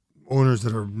owners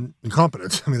that are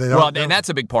incompetent. I mean, and that's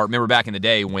a big part. Remember back in the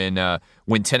day when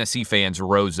Tennessee fans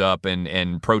rose up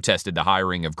and protested the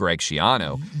hiring of Greg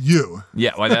Schiano.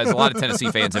 Yeah, well, there's a lot of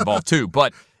Tennessee fans involved too.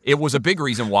 But it was a big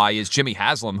reason why is Jimmy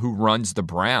Haslam, who runs the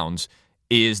Browns,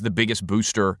 is the biggest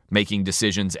booster making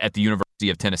decisions at the University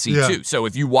of Tennessee too. So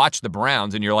if you watch the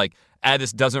Browns and you're like,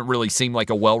 this doesn't really seem like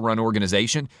a well-run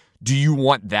organization, do you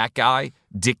want that guy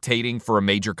dictating for a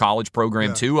major college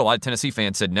program too? A lot of Tennessee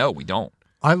fans said, no, we don't.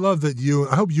 I love that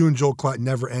I hope you and Joel Klatt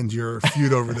never end your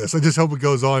feud over this. I just hope it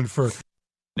goes on forever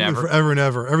and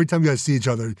ever. Every time you guys see each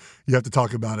other, you have to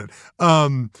talk about it.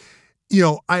 The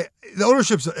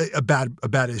ownership's a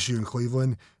bad issue in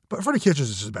Cleveland, but Freddie Kitchens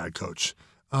is just a bad coach.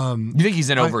 You think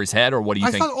he's in over his head, or what do you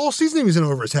think? I thought all season he was in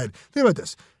over his head. Think about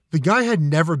this. The guy had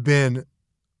never been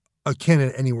a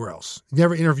candidate anywhere else. He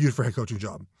never interviewed for a head coaching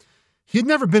job. He had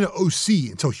never been an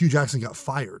OC until Hugh Jackson got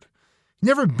fired.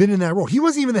 Never been in that role. He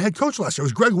wasn't even the head coach last year. It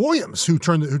was Greg Williams who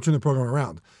turned the program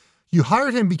around. You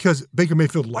hired him because Baker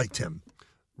Mayfield liked him.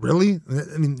 Really?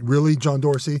 I mean, really, John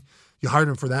Dorsey? You hired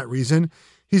him for that reason?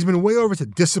 He's been way over to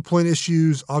discipline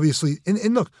issues, obviously.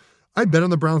 And look, I bet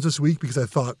on the Browns this week because I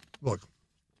thought, look,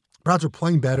 Browns are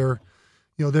playing better.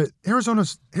 Arizona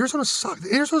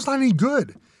sucks. Arizona's not any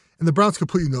good. And the Browns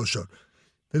completely no-showed.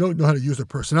 They don't know how to use their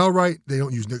personnel right. They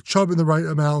don't use Nick Chubb in the right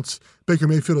amounts. Baker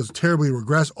Mayfield has terribly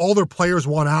regressed. All their players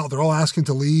want out. They're all asking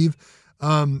to leave.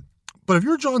 But if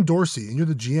you're John Dorsey and you're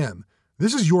the GM,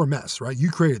 this is your mess, right? You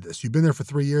created this. You've been there for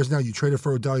 3 years now. You traded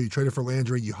for Odell. You traded for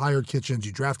Landry. You hired Kitchens.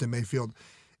 You drafted Mayfield.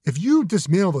 If you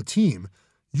dismantle the team,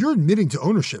 you're admitting to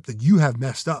ownership that you have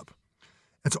messed up.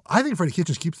 And so I think Freddie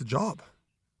Kitchens keeps the job.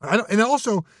 And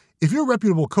also, if you're a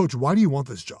reputable coach, why do you want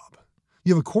this job?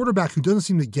 You have a quarterback who doesn't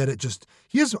seem to get it.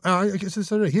 He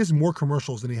has more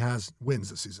commercials than he has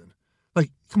wins this season. Like,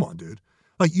 come on, dude.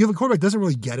 Like, you have a quarterback that doesn't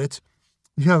really get it.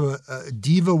 You have a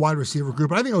diva wide receiver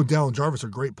group. I think Odell and Jarvis are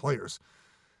great players.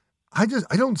 I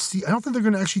don't think they're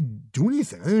going to actually do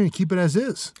anything. I think they're going to keep it as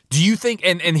is. Do you think,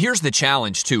 and here's the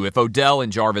challenge too, if Odell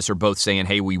and Jarvis are both saying,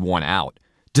 hey, we want out,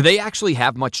 do they actually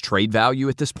have much trade value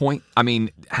at this point? I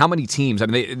mean, how many teams? I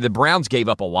mean, the Browns gave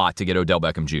up a lot to get Odell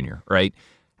Beckham Jr., right?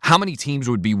 How many teams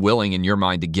would be willing, in your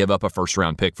mind, to give up a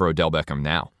first-round pick for Odell Beckham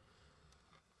now?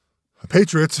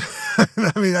 Patriots.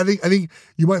 I mean, I think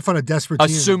you might find a desperate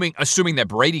team. Assuming that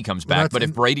Brady comes back, but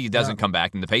if Brady doesn't come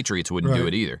back, then the Patriots wouldn't do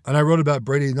it either. And I wrote about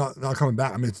Brady not coming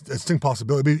back. I mean, it's a distinct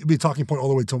possibility. It'd be a talking point all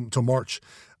the way till March.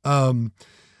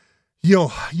 You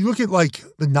look at like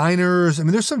the Niners. I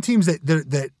mean, there's some teams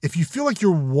that if you feel like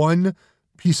you're one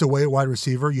piece away at wide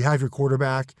receiver. You have your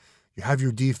quarterback. You have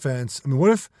your defense. I mean,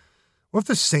 what if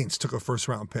the Saints took a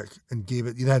first-round pick and gave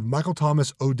it? You had Michael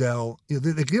Thomas, Odell.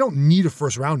 They don't need a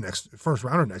first rounder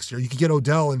next year. You could get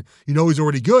Odell, and he's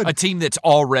already good. A team that's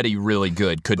already really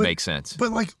good could make sense.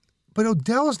 But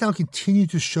Odell has now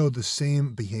continued to show the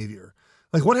same behavior.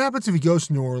 Like, what happens if he goes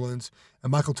to New Orleans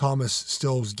and Michael Thomas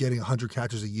still is getting 100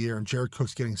 catches a year and Jared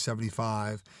Cook's getting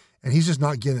 75, and he's just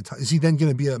not getting is he then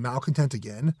going to be a malcontent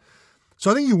again? So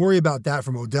I think you worry about that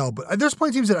from Odell. But there's plenty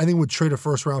of teams that I think would trade a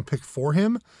first-round pick for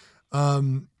him.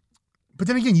 But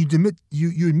then again, you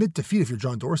admit defeat if you're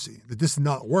John Dorsey, that this did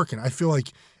not work. And I feel like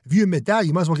if you admit that,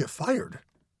 you might as well get fired.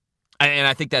 And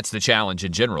I think that's the challenge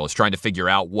in general, is trying to figure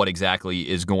out what exactly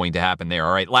is going to happen there.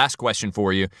 All right, last question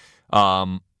for you.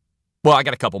 Well, I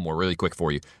got a couple more really quick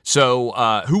for you.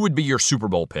 So who would be your Super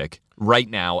Bowl pick right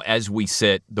now as we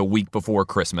sit the week before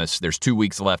Christmas? There's 2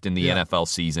 weeks left in the NFL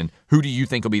season. Who do you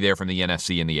think will be there from the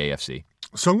NFC and the AFC?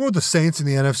 So I'm going with the Saints in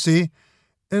the NFC.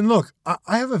 And look,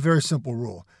 I have a very simple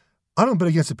rule. I don't bet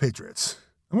against the Patriots.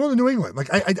 I'm going to New England. Like,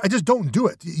 I just don't do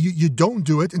it. You don't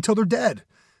do it until they're dead.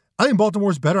 I think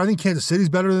Baltimore's better. I think Kansas City's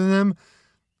better than them.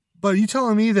 But are you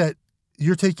telling me that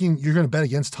you're going to bet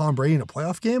against Tom Brady in a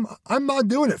playoff game? I'm not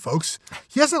doing it, folks.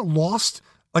 He hasn't lost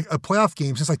like a playoff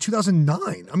game since like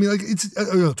 2009. I mean, like I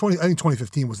think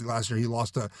 2015 was the last year he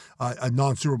lost a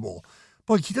non-Super Bowl.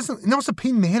 But like, he doesn't. Now it's a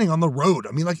Peyton Manning on the road.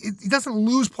 I mean, like he doesn't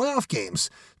lose playoff games,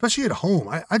 especially at home.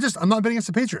 I'm not betting against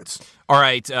the Patriots. All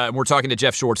right, we're talking to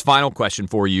Jeff Schwartz. Final question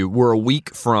for you. We're a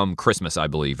week from Christmas, I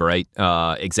believe, right?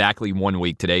 Exactly 1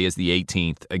 week. Today is the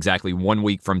 18th. Exactly 1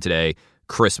 week from today,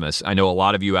 Christmas. I know a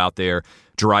lot of you out there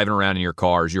driving around in your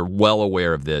cars. You're well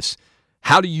aware of this.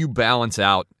 How do you balance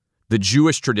out the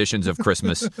Jewish traditions of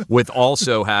Christmas with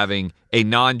also having a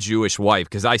non-Jewish wife?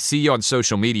 Because I see you on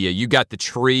social media. You got the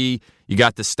tree, you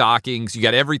got the stockings, you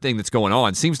got everything that's going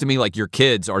on. Seems to me like your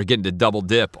kids are getting to double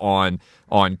dip on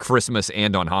Christmas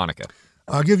and on Hanukkah.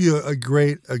 I'll give you a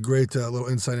great little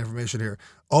inside information here.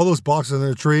 All those boxes on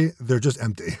their tree, they're just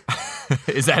empty.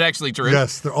 Is that actually true?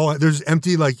 Yes, they're just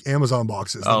empty like Amazon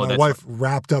boxes. Oh, my wife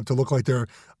wrapped up to look like their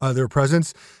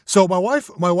presents. So my wife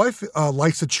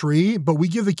likes a tree, but we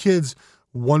give the kids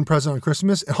one present on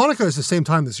Christmas. And Hanukkah is the same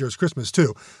time this year as Christmas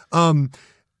too.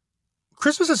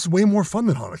 Christmas is way more fun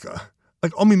than Hanukkah.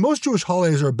 Like, I mean, most Jewish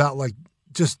holidays are about like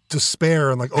just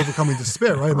despair and like overcoming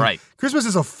despair, right? I mean, right. Christmas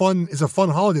is a fun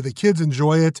holiday. The kids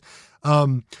enjoy it.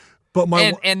 But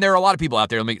and there are a lot of people out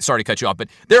there, sorry to cut you off, but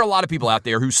there are a lot of people out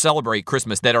there who celebrate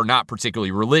Christmas that are not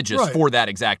particularly religious for that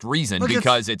exact reason,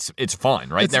 because it's fun,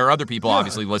 right? There are other people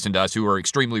obviously listen to us who are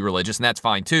extremely religious, and that's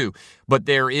fine too. But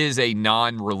there is a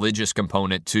non-religious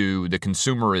component to the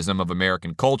consumerism of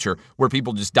American culture where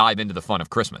people just dive into the fun of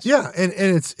Christmas. Yeah, and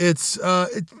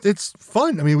it's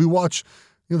fun. I mean, we watch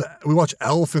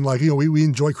Elf, and like, we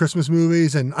enjoy Christmas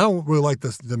movies, and I don't really like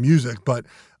the music, but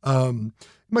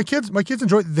my kids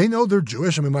enjoy it. They know they're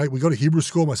Jewish. I mean, we go to Hebrew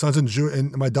school. My son's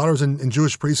and my daughter's in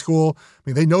Jewish preschool. I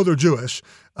mean, they know they're Jewish.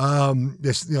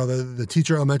 The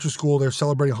teacher at elementary school, they're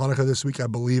celebrating Hanukkah this week, I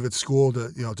believe, at school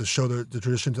to show the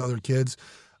tradition to other kids.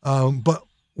 But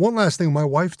one last thing, my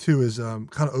wife too is kind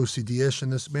of OCD-ish in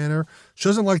this manner. She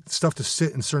doesn't like stuff to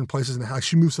sit in certain places in the house.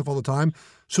 She moves stuff all the time.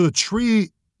 So the tree,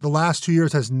 the last 2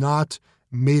 years, has not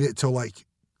made it till like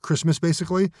Christmas,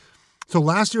 basically. So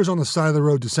last year was on the side of the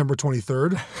road, December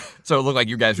 23rd. So it looked like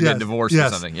you guys were getting divorced or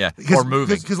something, or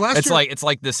moving. Because last year, it's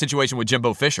like the situation with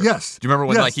Jimbo Fisher. Yes. Do you remember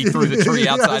when he threw the tree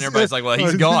outside and everybody's like, well,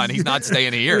 he's gone. He's not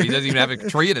staying here. He doesn't even have a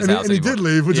tree at his house anymore. And he did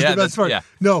leave, which is the best part. Yeah.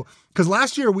 No, because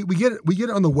last year we get it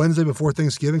on the Wednesday before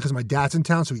Thanksgiving because my dad's in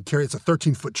town, so it's a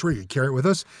 13-foot tree. We carry it with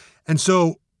us, and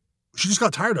so she just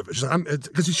got tired of it. She's like,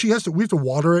 because we have to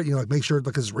water it, like make sure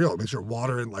it's real, make sure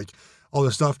water and like all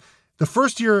this stuff. The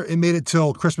first year, it made it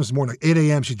till Christmas morning, 8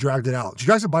 a.m., she dragged it out. She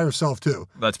drags it by herself, too.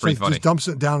 That's pretty funny. Just dumps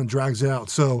it down and drags it out.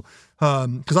 So,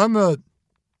 because I'm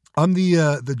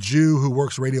the Jew who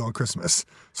works radio on Christmas.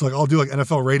 So, like, I'll do, like,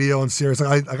 NFL radio and Sirius.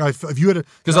 If you had a...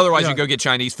 Because otherwise you go get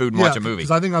Chinese food and watch a movie.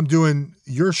 Because I think I'm doing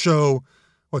your show,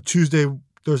 Tuesday,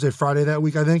 Thursday, Friday that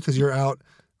week, I think, because you're out...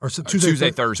 Or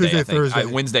Tuesday, Thursday.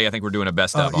 Wednesday, I think we're doing a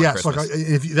best of on Christmas. So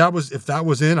if that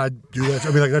was in, I'd do that. I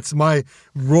mean, like that's my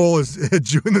role as a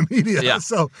Jew in the media. Yeah.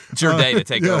 So it's your day to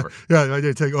take over. Yeah, my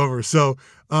day to take over. So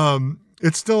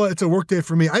it's a work day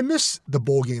for me. I miss the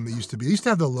bowl game that used to be. They used to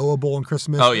have the Loa Bowl on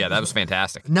Christmas. Oh yeah, that was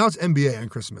fantastic. Now it's NBA on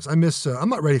Christmas. I miss. I'm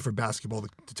not ready for basketball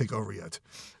to take over yet.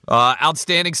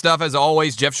 Outstanding stuff as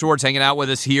always. Jeff Schwartz hanging out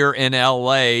with us here in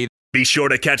LA. Be sure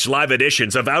to catch live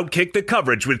editions of Outkick the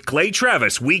Coverage with Clay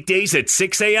Travis weekdays at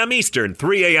 6 a.m. Eastern,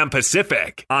 3 a.m.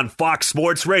 Pacific on Fox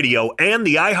Sports Radio and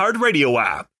the iHeartRadio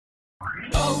app.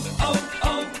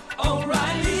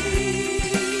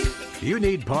 You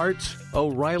need parts?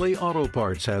 O'Reilly Auto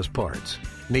Parts has parts.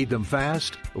 Need them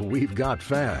fast? We've got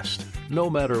fast. No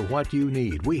matter what you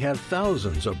need, we have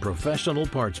thousands of professional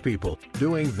parts people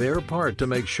doing their part to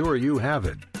make sure you have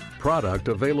it. Product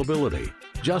availability.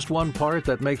 Just one part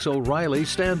that makes O'Reilly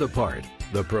stand apart.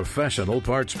 The professional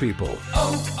parts people.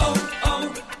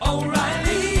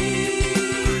 O'Reilly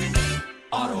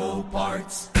Auto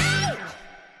Parts.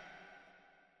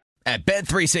 At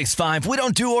Bet365, we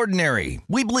don't do ordinary.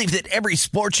 We believe that every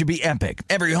sport should be epic.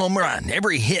 Every home run,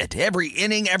 every hit, every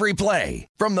inning, every play.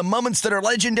 From the moments that are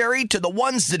legendary to the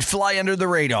ones that fly under the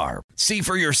radar. See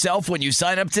for yourself when you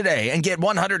sign up today and get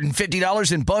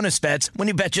 $150 in bonus bets when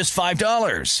you bet just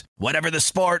 $5. Whatever the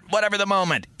sport, whatever the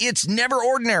moment, it's never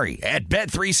ordinary at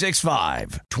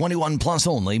Bet365. 21 plus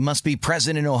only. Must be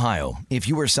present in Ohio. If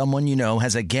you or someone you know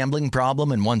has a gambling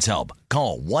problem and wants help,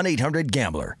 call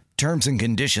 1-800-GAMBLER. Terms and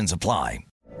conditions apply.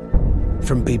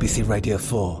 From BBC Radio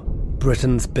 4,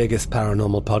 Britain's biggest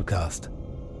paranormal podcast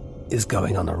is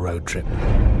going on a road trip.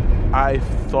 I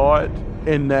thought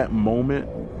in that moment,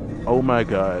 oh my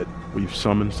God, we've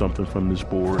summoned something from this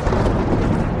board.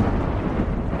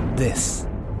 This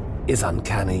is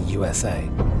Uncanny USA.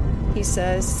 He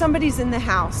says, somebody's in the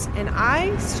house, and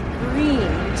I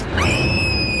screamed.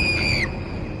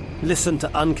 Listen to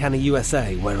Uncanny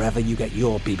USA wherever you get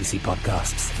your BBC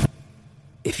podcasts,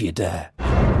 if you dare.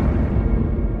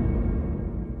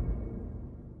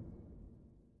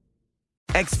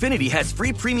 Xfinity has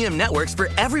free premium networks for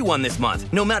everyone this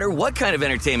month, no matter what kind of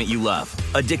entertainment you love.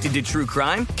 Addicted to true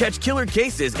crime? Catch killer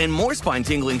cases and more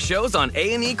spine-tingling shows on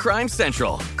A&E Crime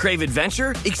Central. Crave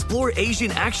adventure? Explore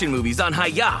Asian action movies on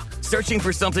Hi-YAH. Searching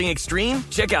for something extreme?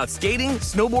 Check out skating,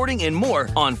 snowboarding, and more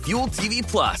on Fuel TV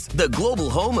Plus, the global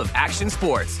home of action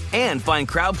sports. And find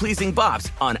crowd-pleasing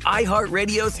bops on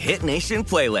iHeartRadio's Hit Nation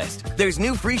playlist. There's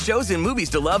new free shows and movies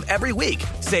to love every week.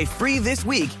 Say free this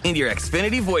week in your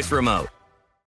Xfinity voice remote.